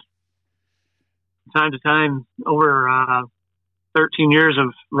of laugh from time to time over 13 years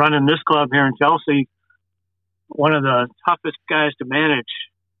of running this club here in Chelsea. One of the toughest guys to manage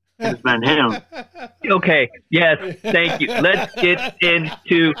has been him. Okay. Yes. Thank you. Let's get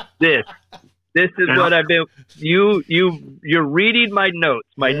into this. This is what I've been. You're reading my notes.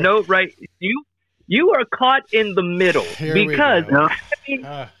 My note right. You are caught in the middle because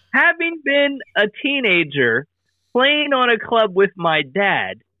having been a teenager playing on a club with my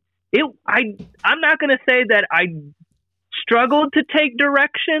dad, I'm not going to say that I struggled to take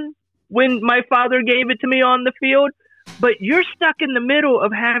direction when my father gave it to me on the field, but you're stuck in the middle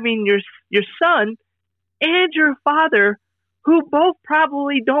of having your son and your father who both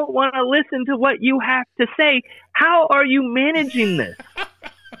probably don't want to listen to what you have to say. How are you managing this?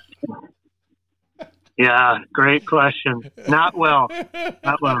 Yeah, great question. Not well.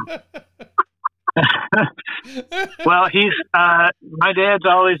 Well, he's my dad's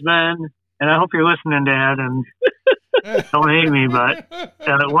always been, and I hope you're listening, Dad, and don't hate me, but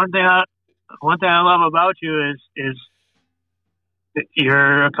one thing I love about you is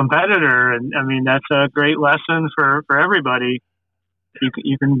you're a competitor, and I mean that's a great lesson for everybody.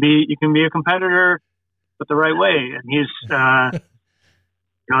 You can be a competitor, but the right way. And he's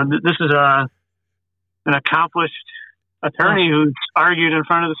this is an accomplished attorney who's argued in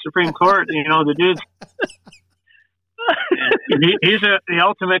front of the Supreme Court. The dude's he's the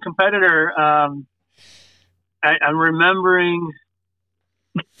ultimate competitor. I'm remembering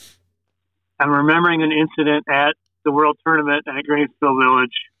an incident at the World Tournament at Greenfield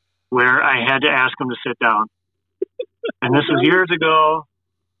Village where I had to ask him to sit down. And this was years ago,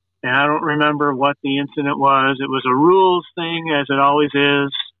 and I don't remember what the incident was. It was a rules thing, as it always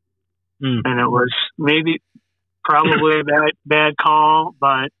is. And it was probably a bad call,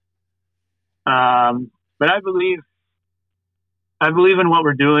 but I believe in what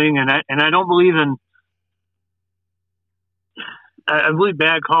we're doing, and I don't believe in. I believe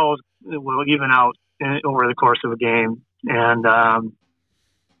bad calls will even out over the course of a game, and I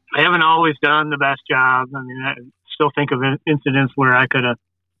haven't always done the best job. I mean, I still think of incidents where I could have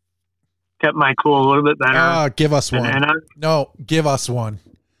kept my cool a little bit better. Give us one. Give us one.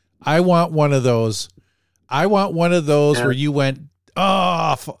 I want one of those. Where you went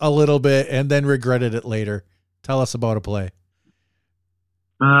off a little bit and then regretted it later. Tell us about a play.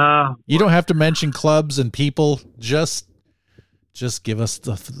 You don't have to mention clubs and people. Just give us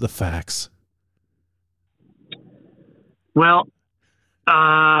the facts. Well,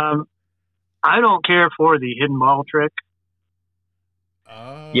 I don't care for the hidden ball trick.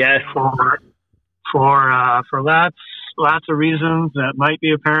 Yes, for lots of reasons that might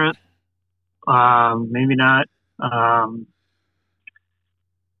be apparent. Maybe not.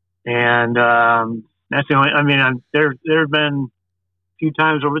 And that's the only. There have been a few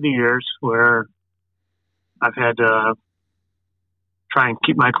times over the years where I've had to try and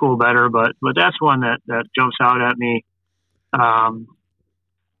keep my cool better, but that's one that jumps out at me.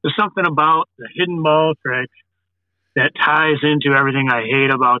 There's something about the hidden ball trick that ties into everything I hate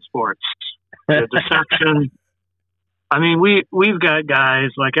about sports. The deception. I mean, we've got guys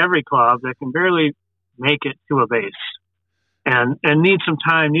like every club that can barely make it to a base, and need some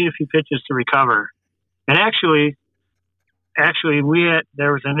time, need a few pitches to recover. And actually,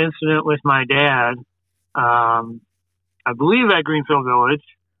 there was an incident with my dad, I believe at Greenfield Village.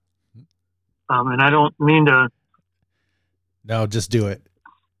 And I don't mean to. No, just do it.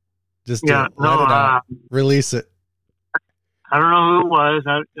 Just do it. Let it out. Release it. I don't know who it was.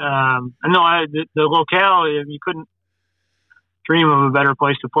 The locale, you couldn't dream of a better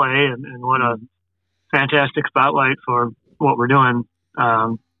place to play, and what a fantastic spotlight for what we're doing.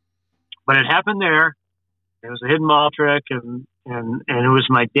 But it happened there. It was a hidden ball trick, and it was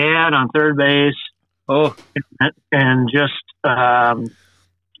my dad on third base. Oh, and just,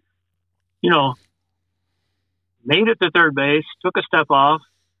 made it to third base, took a step off,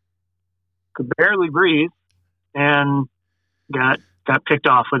 could barely breathe, and got picked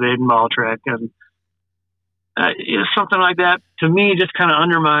off with a hidden ball trick. And something like that, to me, just kind of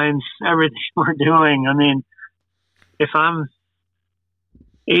undermines everything we're doing. I mean, if I'm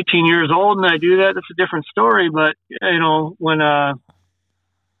 18 years old and I do that, that's a different story. But, when a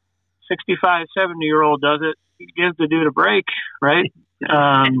 65, 70-year-old does it, it gives the dude a break, right?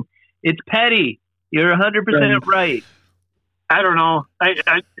 It's petty. You're 100% right. I don't know.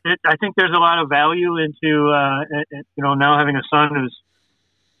 I think there's a lot of value into, now having a son who's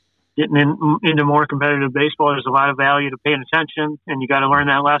getting into more competitive baseball. There's a lot of value to paying attention, and you got to learn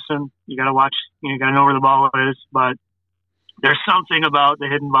that lesson. You got to watch, you got to know where the ball is. But there's something about the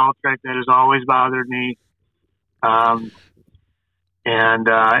hidden ball trick that has always bothered me. And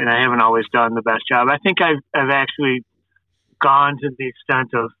I haven't always done the best job. I think I've actually gone to the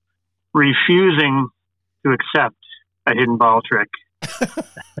extent of refusing to accept a hidden ball trick.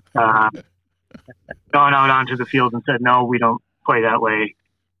 Gone out onto the field and said, no, we don't play that way.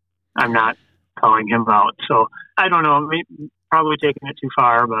 I'm not calling him out. So I don't know, probably taking it too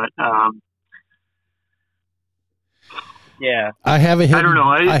far, but yeah. I have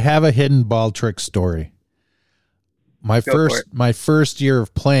a hidden ball trick story. My first year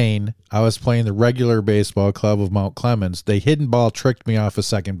of playing, I was playing the regular baseball club of Mount Clemens. They hidden ball tricked me off of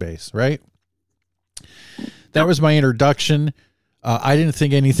second base, right? That was my introduction. I didn't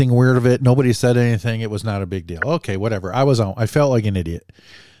think anything weird of it. Nobody said anything. It was not a big deal. Okay, whatever. I was out. I felt like an idiot.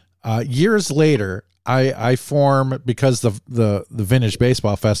 Years later, I formed, because the Vintage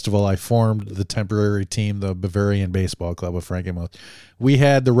Baseball Festival, I formed the temporary team, the Bavarian Baseball Club of Frankenmuth. We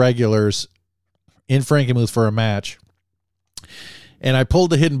had the regulars in Frankenmuth for a match, and I pulled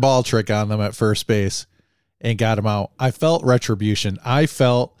the hidden ball trick on them at first base and got them out. I felt retribution. I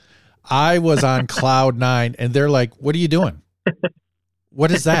felt I was on cloud nine, and they're like, what are you doing?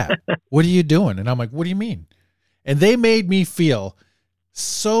 What is that? What are you doing? And I'm like, what do you mean? And they made me feel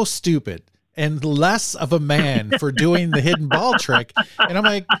so stupid and less of a man for doing the hidden ball trick. And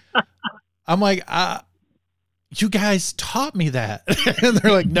I'm like, you guys taught me that. And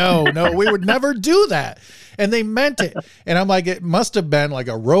they're like, no, we would never do that. And they meant it. And I'm like, it must have been like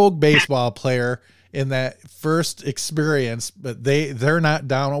a rogue baseball player in that first experience, but they're not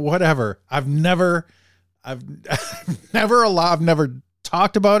down or whatever. I've never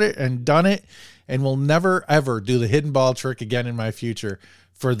talked about it and done it, and will never ever do the hidden ball trick again in my future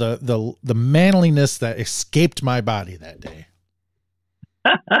for the manliness that escaped my body that day.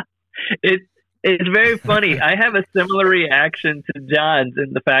 It's very funny. I have a similar reaction to John's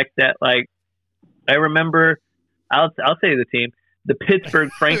in the fact that, like, I remember, I'll say the team, the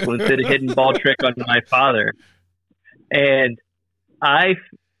Pittsburgh Franklins did a hidden ball trick on my father, and I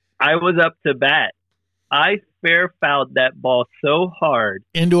was up to bat. I fair fouled that ball so hard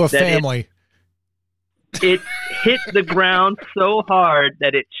into a family. It hit the ground so hard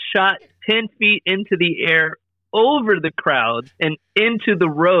that it shot 10 feet into the air over the crowd and into the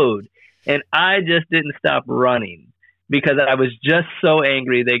road. And I just didn't stop running because I was just so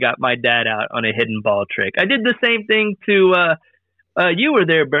angry they got my dad out on a hidden ball trick. I did the same thing to, you were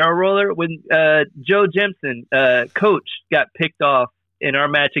there, Barrel Roller, when Joe Jemson, coach, got picked off in our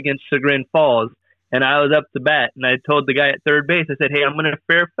match against Chagrin Falls. And I was up to bat, and I told the guy at third base, I said, hey, I'm going to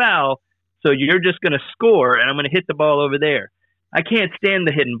fair foul, so you're just going to score, and I'm going to hit the ball over there. I can't stand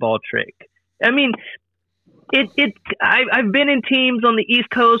the hidden ball trick. I mean, I've been in teams on the East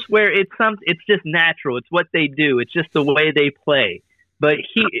Coast where it's just natural. It's what they do. It's just the way they play. But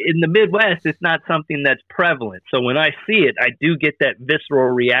in the Midwest, it's not something that's prevalent. So when I see it, I do get that visceral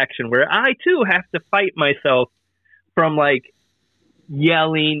reaction where I, too, have to fight myself from, like,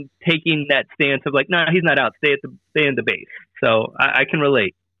 yelling, taking that stance of like, no, he's not out. Stay in the base. So I can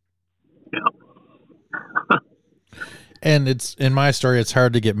relate. Yeah. And it's in my story. It's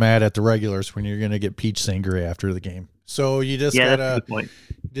hard to get mad at the regulars when you're going to get peach sangria after the game. So you just gotta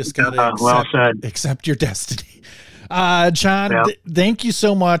well said. Accept your destiny. John, Yep. thank you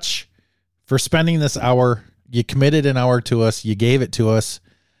so much for spending this hour. You committed an hour to us. You gave it to us.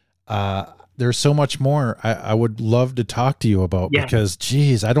 There's so much more I would love to talk to you about because,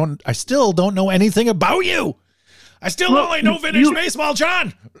 geez, I still don't know anything about you. I still only know vintage baseball,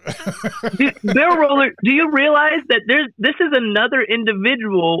 John. Barrel Roller, do you realize that this is another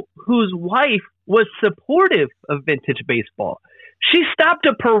individual whose wife was supportive of vintage baseball? She stopped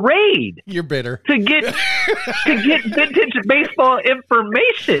a parade. You're bitter. To get vintage baseball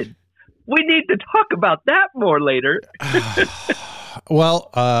information. We need to talk about that more later.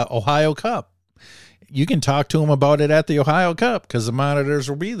 Well, Ohio Cup. You can talk to him about it at the Ohio Cup because the monitors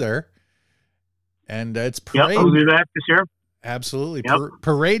will be there. And it's parade. Yep, we'll do that this year. Absolutely. Yep.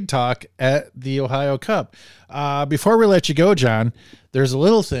 Parade talk at the Ohio Cup. Before we let you go, John, there's a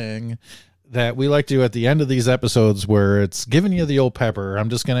little thing that we like to do at the end of these episodes where it's giving you the old pepper. I'm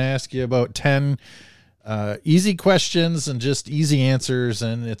just going to ask you about 10 easy questions and just easy answers,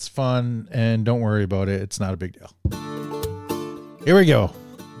 and it's fun, and don't worry about it. It's not a big deal. Here we go.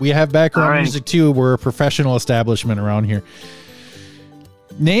 We have background music too. We're a professional establishment around here.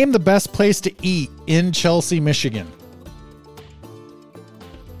 Name the best place to eat in Chelsea, Michigan.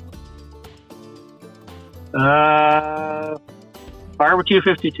 Barbecue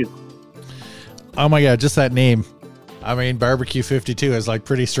 52. Oh my God, just that name. I mean, Barbecue 52 is like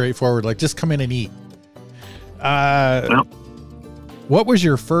pretty straightforward. Like, just come in and eat. Yep. What was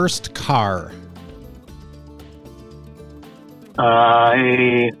your first car?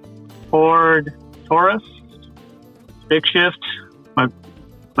 A Ford Taurus, stick shift.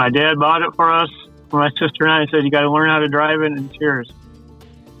 My dad bought it for us. My sister and I said, you got to learn how to drive it, and it's yours.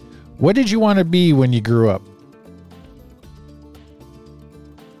 What did you want to be when you grew up?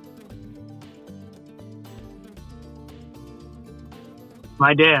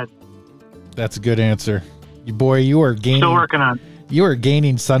 My dad. That's a good answer. You are gaining. Still working on. You are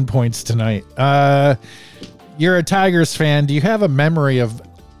gaining sun points tonight. You're a Tigers fan. Do you have a memory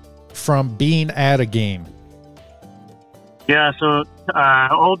from being at a game? Yeah, so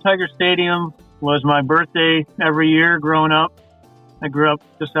Old Tiger Stadium was my birthday every year growing up. I grew up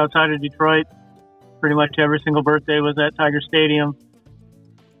just outside of Detroit. Pretty much every single birthday was at Tiger Stadium.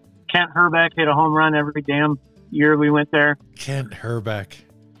 Kent Herbeck hit a home run every damn year we went there. Kent Herbeck.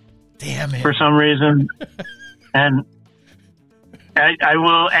 Damn it. For some reason. And I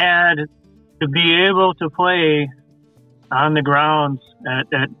will add, to be able to play on the grounds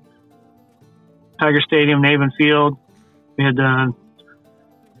at Tiger Stadium, Navin Field, we had the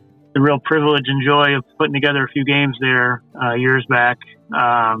real privilege and joy of putting together a few games there years back.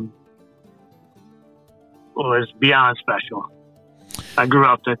 Was beyond special. I grew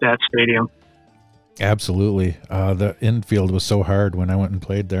up at that stadium. Absolutely. The infield was so hard when I went and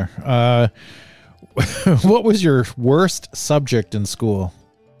played there. What was your worst subject in school?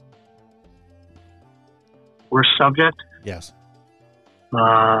 Worst subject? Yes.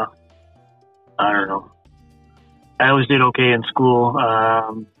 I don't know. I always did okay in school.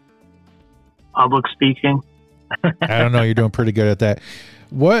 Public speaking. I don't know. You're doing pretty good at that.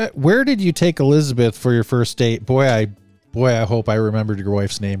 Where did you take Elizabeth for your first date? Boy, I hope I remembered your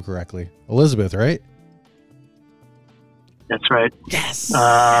wife's name correctly. Elizabeth, right? That's right. Yes.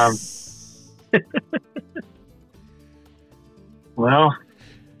 Well,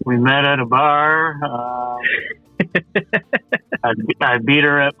 we met at a bar. I beat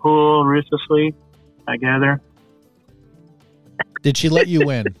her at pool ruthlessly, I gather. Did she let you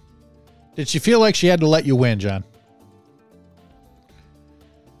win? Did she feel like she had to let you win, John?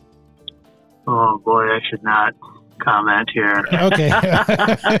 Oh, boy, I should not comment here. Okay.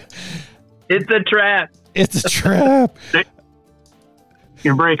 It's a trap. It's a trap.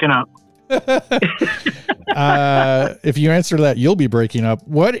 You're breaking up. If you answer that, you'll be breaking up.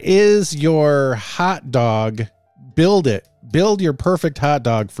 What is your hot dog? Build it. Build your perfect hot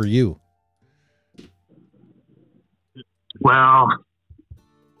dog for you. Well,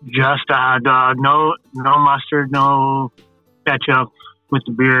 just a hot dog. No mustard, no ketchup with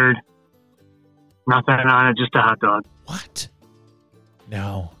the beard. Nothing on it, just a hot dog. What?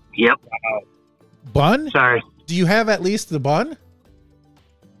 No. Yep. Bun? Sorry. Do you have at least the bun?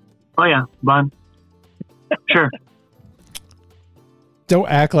 Oh, yeah. Bun. Sure. Don't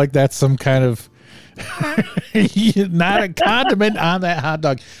act like that's some kind of not a condiment on that hot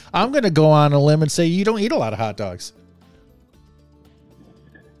dog. I'm going to go on a limb and say you don't eat a lot of hot dogs.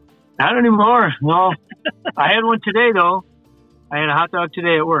 Not anymore. No. I had one today, though. I had a hot dog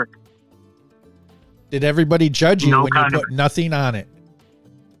today at work. Did everybody judge you No when condiment. you put nothing on it?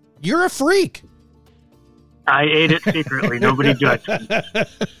 You're a freak. I ate it secretly. Nobody judged me.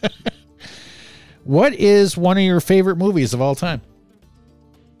 What is one of your favorite movies of all time?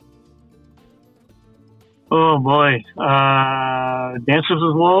 Oh boy, Dances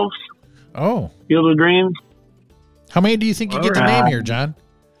with Wolves, Oh, Field of Dreams. how many do you think you get to name here, John?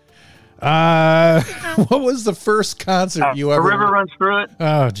 What was the first concert you ever? The river runs through it.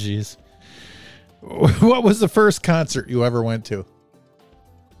 Oh, jeez. What was the first concert you ever went to?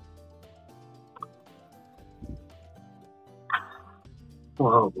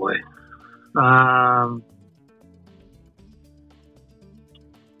 Oh boy.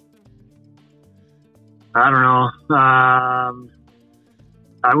 I don't know.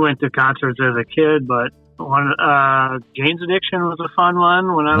 I went to concerts as a kid, but one Jane's Addiction was a fun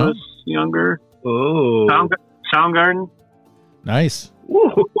one when I was younger. Oh, Soundgarden. Nice.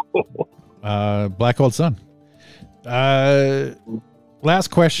 Black Hole Sun. Last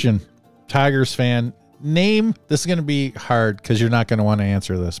question, Tigers fan. Name, this is going to be hard because you're not going to want to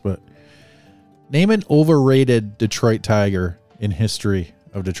answer this, but name an overrated Detroit Tiger in history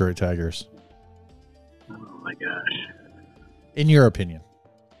of Detroit Tigers. Oh my gosh. In your opinion.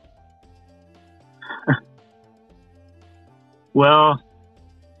 Well,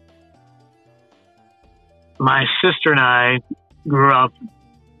 my sister and I grew up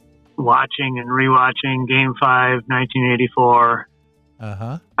watching and rewatching Game 5, 1984.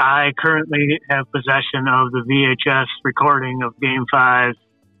 Uh-huh. I currently have possession of the VHS recording of Game 5,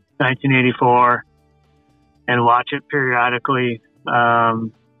 1984, and watch it periodically.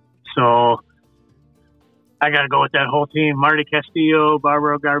 So I got to go with that whole team. Marty Castillo,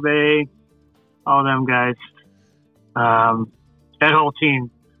 Barbaro Garbe, all them guys. That whole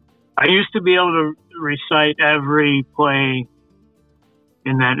team. I used to be able to recite every play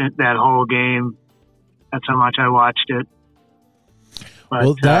in that whole game. That's how much I watched it. But,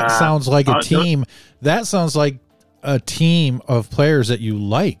 well, that sounds like a team. That sounds like a team of players that you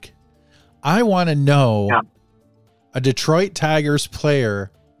like. I want to know a Detroit Tigers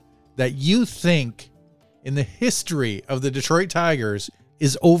player that you think in the history of the Detroit Tigers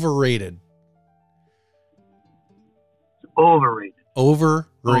is overrated. Overrated.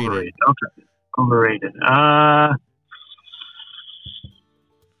 Overrated. Okay. Overrated.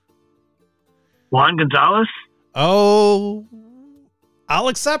 Juan Gonzalez? Oh, I'll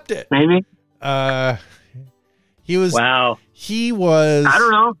accept it. Maybe. He was. Wow. He was. I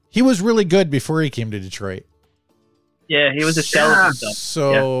don't know. He was really good before he came to Detroit. Yeah, he was a shell of himself.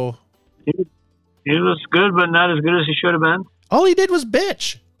 So he was good, but not as good as he should have been. all he did was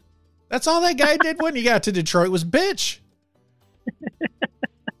bitch. That's all that guy did when he got to Detroit was bitch.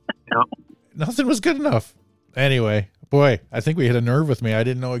 Yep. Nothing was good enough. Anyway, boy, I think we hit a nerve with me I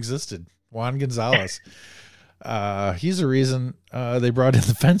didn't know existed. Juan Gonzalez. He's the reason they brought in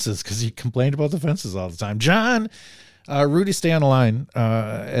the fences, because he complained about the fences all the time. John, Rudy, stay on the line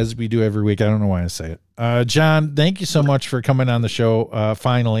as we do every week. I don't know why I say it. John, thank you so much for coming on the show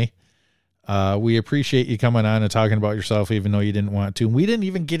finally. We appreciate you coming on and talking about yourself, even though you didn't want to. We didn't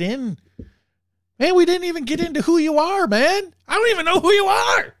even get in. Man, we didn't even get into who you are, man. I don't even know who you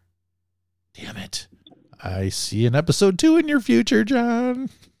are. Damn it. I see an episode 2 in your future,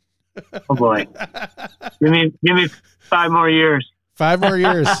 John. Oh boy. Give me 5 more years. 5 more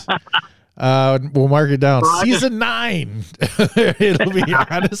years. We'll mark it down. Well, Season 9. It'll be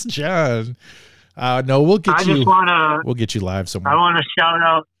Honest John. No, we'll get you. We'll get you live somewhere. I want to shout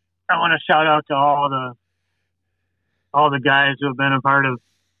out to all the guys who have been a part of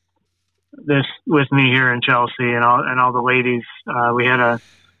this with me here in Chelsea, and all the ladies. We had a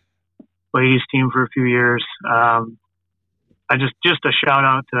ladies team for a few years. I just a shout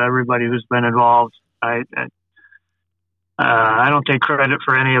out to everybody who's been involved. I don't take credit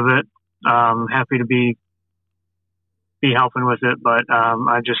for any of it. Happy to be helping with it, but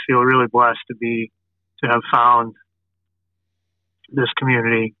I just feel really blessed to have found this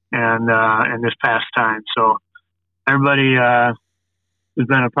community and this past time. So everybody who's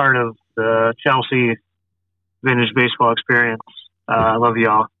been a part of the Chelsea vintage baseball experience, I love you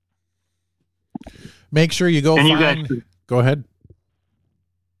all. Make sure you go and find. You guys, go ahead.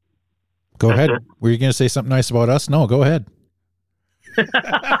 Go That's ahead. it. Were you going to say something nice about us? No, go ahead.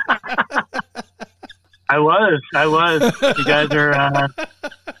 I was. You guys are.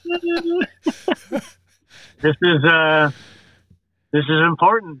 This is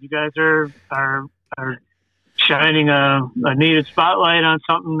important. You guys are shining a needed spotlight on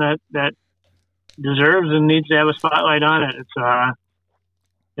something that deserves and needs to have a spotlight on it.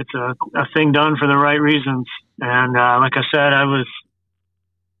 It's a thing done for the right reasons. And like I said, I was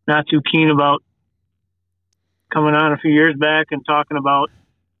not too keen about coming on a few years back and talking about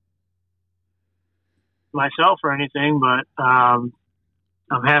myself or anything, but I'm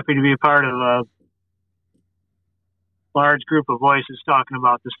happy to be a part of large group of voices talking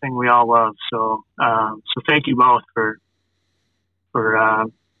about this thing we all love. So thank you both for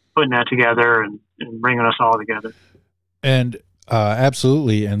putting that together and bringing us all together. And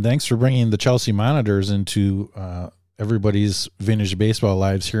absolutely. And thanks for bringing the Chelsea Monitors into everybody's vintage baseball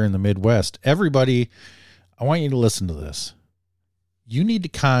lives here in the Midwest. Everybody, I want you to listen to this. You need to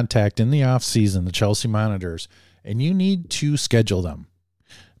contact in the off season the Chelsea Monitors, and you need to schedule them,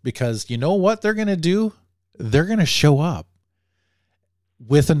 because you know what they're going to do? They're going to show up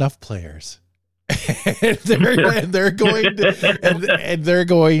with enough players. and they're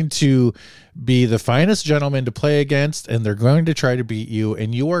going to be the finest gentlemen to play against, and they're going to try to beat you,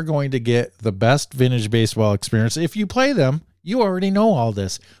 and you are going to get the best vintage baseball experience. If you play them, you already know all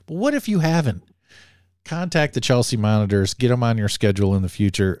this. But what if you haven't? Contact the Chelsea Monitors, get them on your schedule in the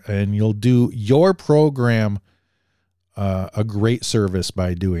future, and you'll do your program a great service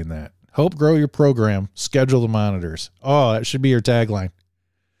by doing that. Help grow your program. Schedule the Monitors. Oh, that should be your tagline.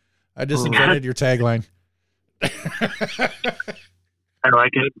 I just invented your tagline. I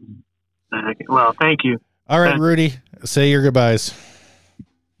like it. Well, thank you. All right, Rudy, say your goodbyes.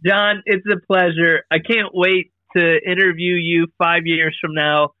 John, it's a pleasure. I can't wait to interview you 5 years from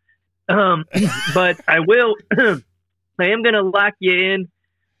now. But I will. I am going to lock you in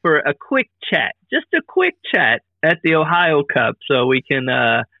for a quick chat, just a quick chat at the Ohio Cup, so we can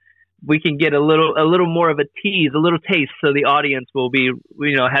get a little more of a tease, a little taste, so the audience will be,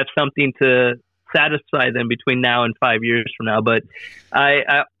 have something to satisfy them between now and 5 years from now. But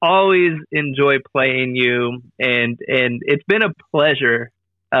I always enjoy playing you, and it's been a pleasure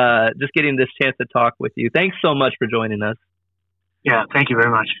just getting this chance to talk with you. Thanks so much for joining us. Yeah, thank you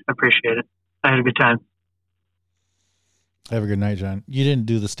very much. I appreciate it. I had a good time. Have a good night, John. You didn't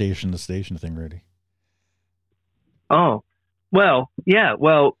do the station thing, Rudy. Oh, well, yeah.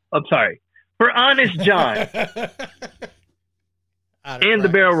 Well, I'm sorry. For Honest John and the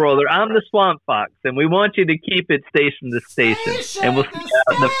Barrel Roller, I'm the Swamp Fox, and we want you to keep it station to station. And we'll see you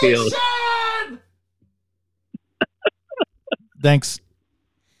out in the field. Thanks.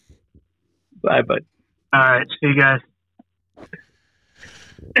 Bye, bud. All right. See you guys.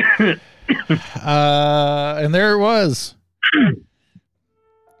 And there it was.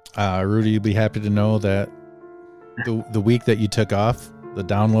 Rudy, you'll be happy to know that the week that you took off, the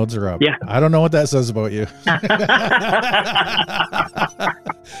downloads are up. Yeah. I don't know what that says about you.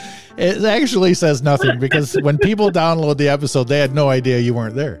 It actually says nothing, because when people download the episode, they had no idea you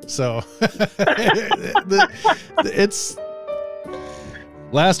weren't there. So it's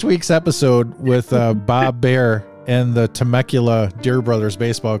last week's episode with Bob Bear and the Temecula Deer Brothers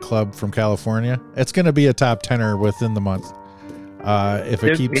Baseball Club from California. It's going to be a top 10er within the month. If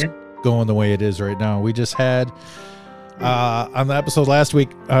it keeps going the way it is right now. We just had on the episode last week,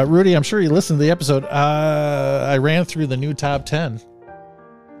 Rudy, I'm sure you listened to the episode. I ran through the new top 10.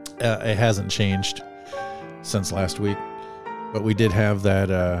 It hasn't changed since last week, but we did have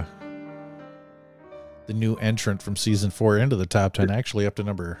that the new entrant from season 4 into the top 10, actually up to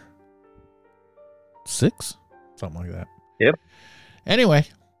number 6, something like that. Yep. Anyway,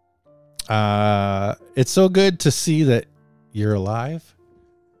 it's so good to see that you're alive.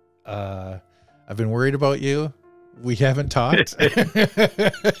 I've been worried about you. We haven't talked.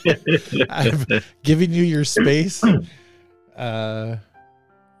 I've given you your space.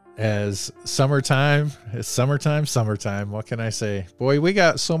 As summertime. What can I say? Boy, we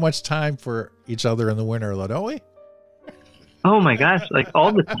got so much time for each other in the winter, don't we? Oh my gosh, like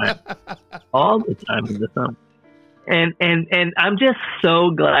all the time. All the time in the summer. And I'm just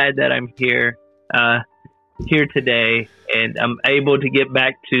so glad that I'm here today, and I'm able to get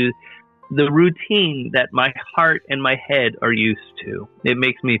back to the routine that my heart and my head are used to. It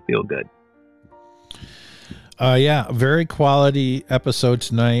makes me feel good. Yeah, very quality episode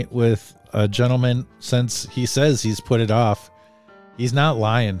tonight with a gentleman. Since he says he's put it off, he's not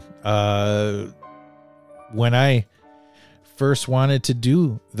lying. When I first wanted to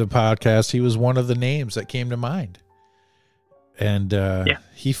do the podcast, he was one of the names that came to mind. And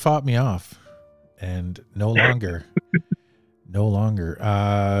he fought me off. And no longer.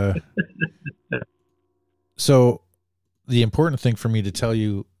 So the important thing for me to tell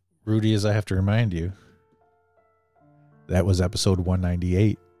you, Rudy, is I have to remind you that was episode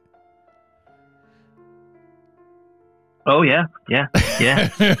 198. Oh yeah.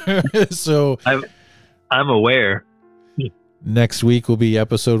 So I'm aware. Next week will be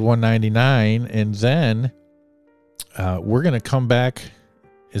episode 199, and then we're going to come back.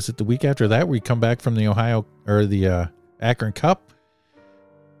 Is it the week after that we come back from the Ohio or the Akron Cup?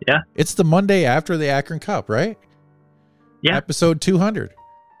 Yeah. It's the Monday after the Akron Cup, right? Yeah. Episode 200.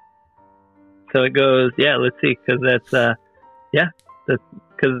 So it goes, yeah, let's see, because that's,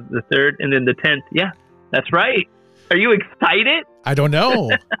 because the 3rd and then the 10th. Yeah, that's right. Are you excited? I don't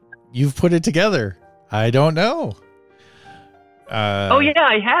know. You've put it together. I don't know. Oh, yeah,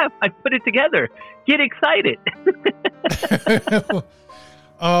 I have. I put it together. Get excited.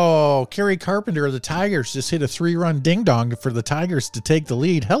 Oh, Kerry Carpenter of the Tigers just hit a 3-run ding-dong for the Tigers to take the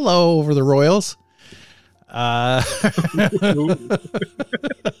lead. Hello over the Royals. I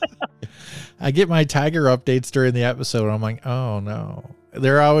get my Tiger updates during the episode. I'm like, oh no. They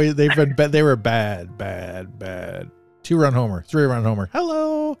were bad. 2-run homer, 3-run homer.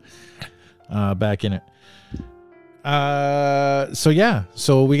 Hello. Back in it.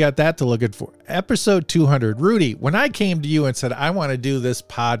 So we got that to look at for episode 200. Rudy, when I came to you and said, I want to do this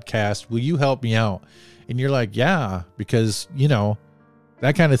podcast, will you help me out? And you're like, yeah, because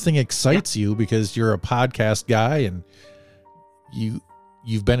that kind of thing excites you because you're a podcast guy and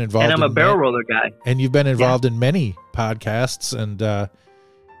you've been involved. And I'm a barrel roller guy. And you've been involved in many podcasts and,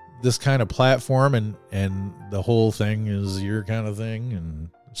 this kind of platform and the whole thing is your kind of thing. And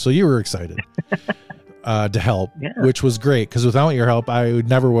so you were excited. To help, which was great because without your help, I would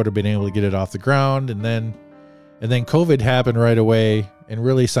have been able to get it off the ground. And then COVID happened right away and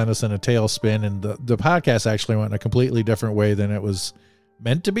really sent us in a tailspin. And the podcast actually went in a completely different way than it was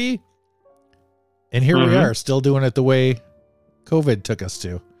meant to be. And here we are still doing it the way COVID took us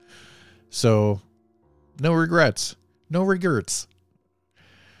to. So no regrets, no regrets,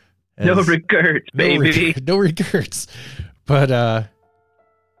 baby. No regrets. But,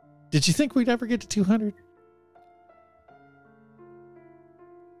 did you think we'd ever get to 200?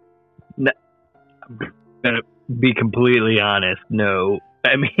 No, I'm gonna be completely honest. No,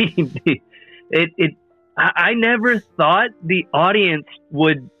 I mean, I never thought the audience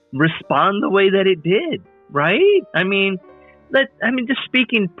would respond the way that it did. Right? I mean, just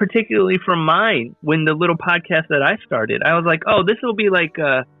speaking particularly from mine, when the little podcast that I started, I was like, oh, this will be like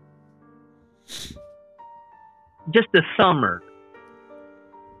just a summer.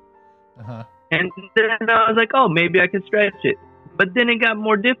 And then I was like, oh, maybe I can stretch it. But then it got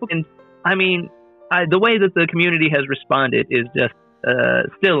more difficult. And I mean, the way that the community has responded is just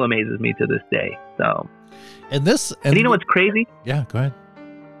still amazes me to this day. So, and you know what's crazy? Yeah, go ahead.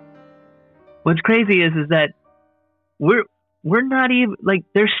 What's crazy is that we're not even like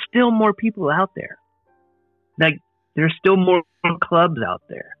there's still more people out there. Like there's still more clubs out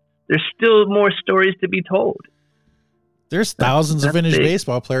there. There's still more stories to be told. There's thousands of vintage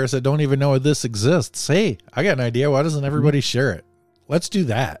baseball players that don't even know this exists. Hey, I got an idea. Why doesn't everybody share it? Let's do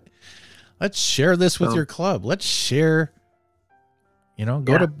that. Let's share this with your club. Let's share,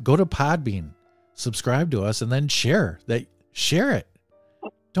 go to Podbean, subscribe to us, and then share it.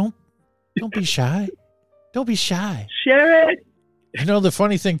 Don't be shy. Don't be shy. Share it. The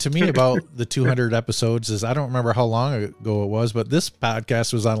funny thing to me about the 200 episodes is I don't remember how long ago it was, but this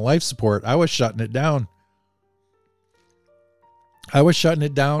podcast was on life support. I was shutting it down. Oh,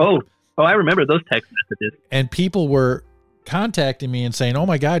 I remember those text messages. And people were contacting me and saying, oh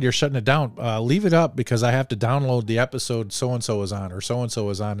my God, you're shutting it down. Leave it up because I have to download the episode so-and-so is on or so-and-so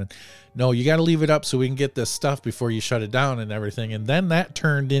is on. And no, you got to leave it up so we can get this stuff before you shut it down and everything. And then that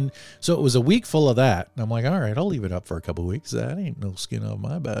turned in. So it was a week full of that. And I'm like, all right, I'll leave it up for a couple of weeks. That ain't no skin off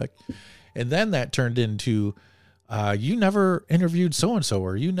my back. And then that turned into, you never interviewed so-and-so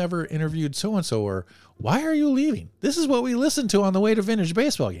or you never interviewed so-and-so or why are you leaving? This is what we listened to on the way to vintage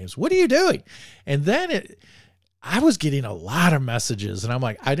baseball games. What are you doing? And then I was getting a lot of messages and I'm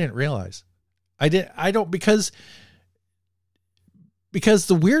like, I didn't realize. Because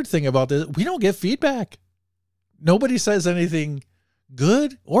the weird thing about this, we don't get feedback. Nobody says anything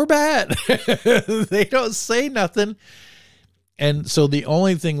good or bad. They don't say nothing. And so the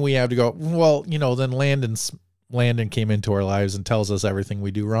only thing we have to go, well, then Landon came into our lives and tells us everything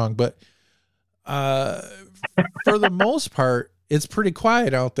we do wrong. But for the most part, it's pretty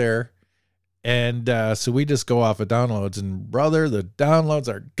quiet out there. And so we just go off of downloads. And brother, the downloads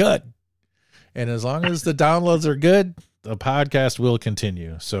are good. And as long as the downloads are good, the podcast will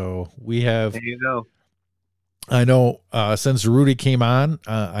continue. So we have. There you go. I know since Rudy came on,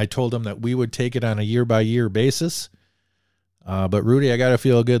 I told him that we would take it on a year-by-year basis. But Rudy, I got to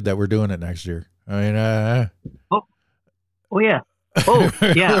feel good that we're doing it next year. I mean, yeah. Oh,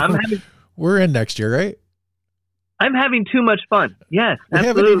 yeah. We're in next year, right? I'm having too much fun. Yes, we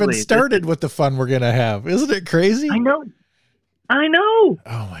haven't even started with the fun we're going to have. Isn't it crazy? I know. Oh,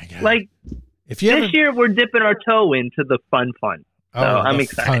 my God. Like, this year we're dipping our toe into the fun. So I'm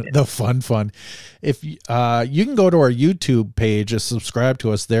excited. The fun. If you can go to our YouTube page and subscribe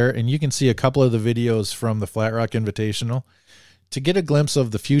to us there, and you can see a couple of the videos from the Flat Rock Invitational. to get a glimpse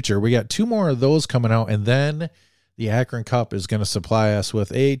of the future. We got 2 more of those coming out, and then the Akron Cup is going to supply us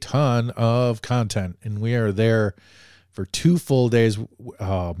with a ton of content, and we are there for 2 full days.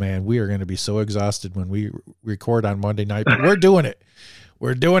 Oh man, we are going to be so exhausted when we record on Monday night, but we're doing it.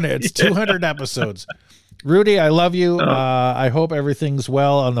 We're doing it. It's 200 episodes. Rudy, I love you. I hope everything's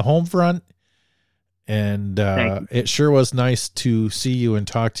well on the home front. And it sure was nice to see you and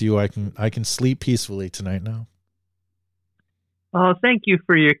talk to you. I can sleep peacefully tonight now. Oh, thank you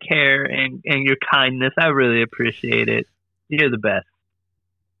for your care and your kindness. I really appreciate it. You're the best.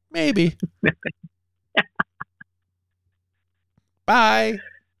 Maybe. Bye.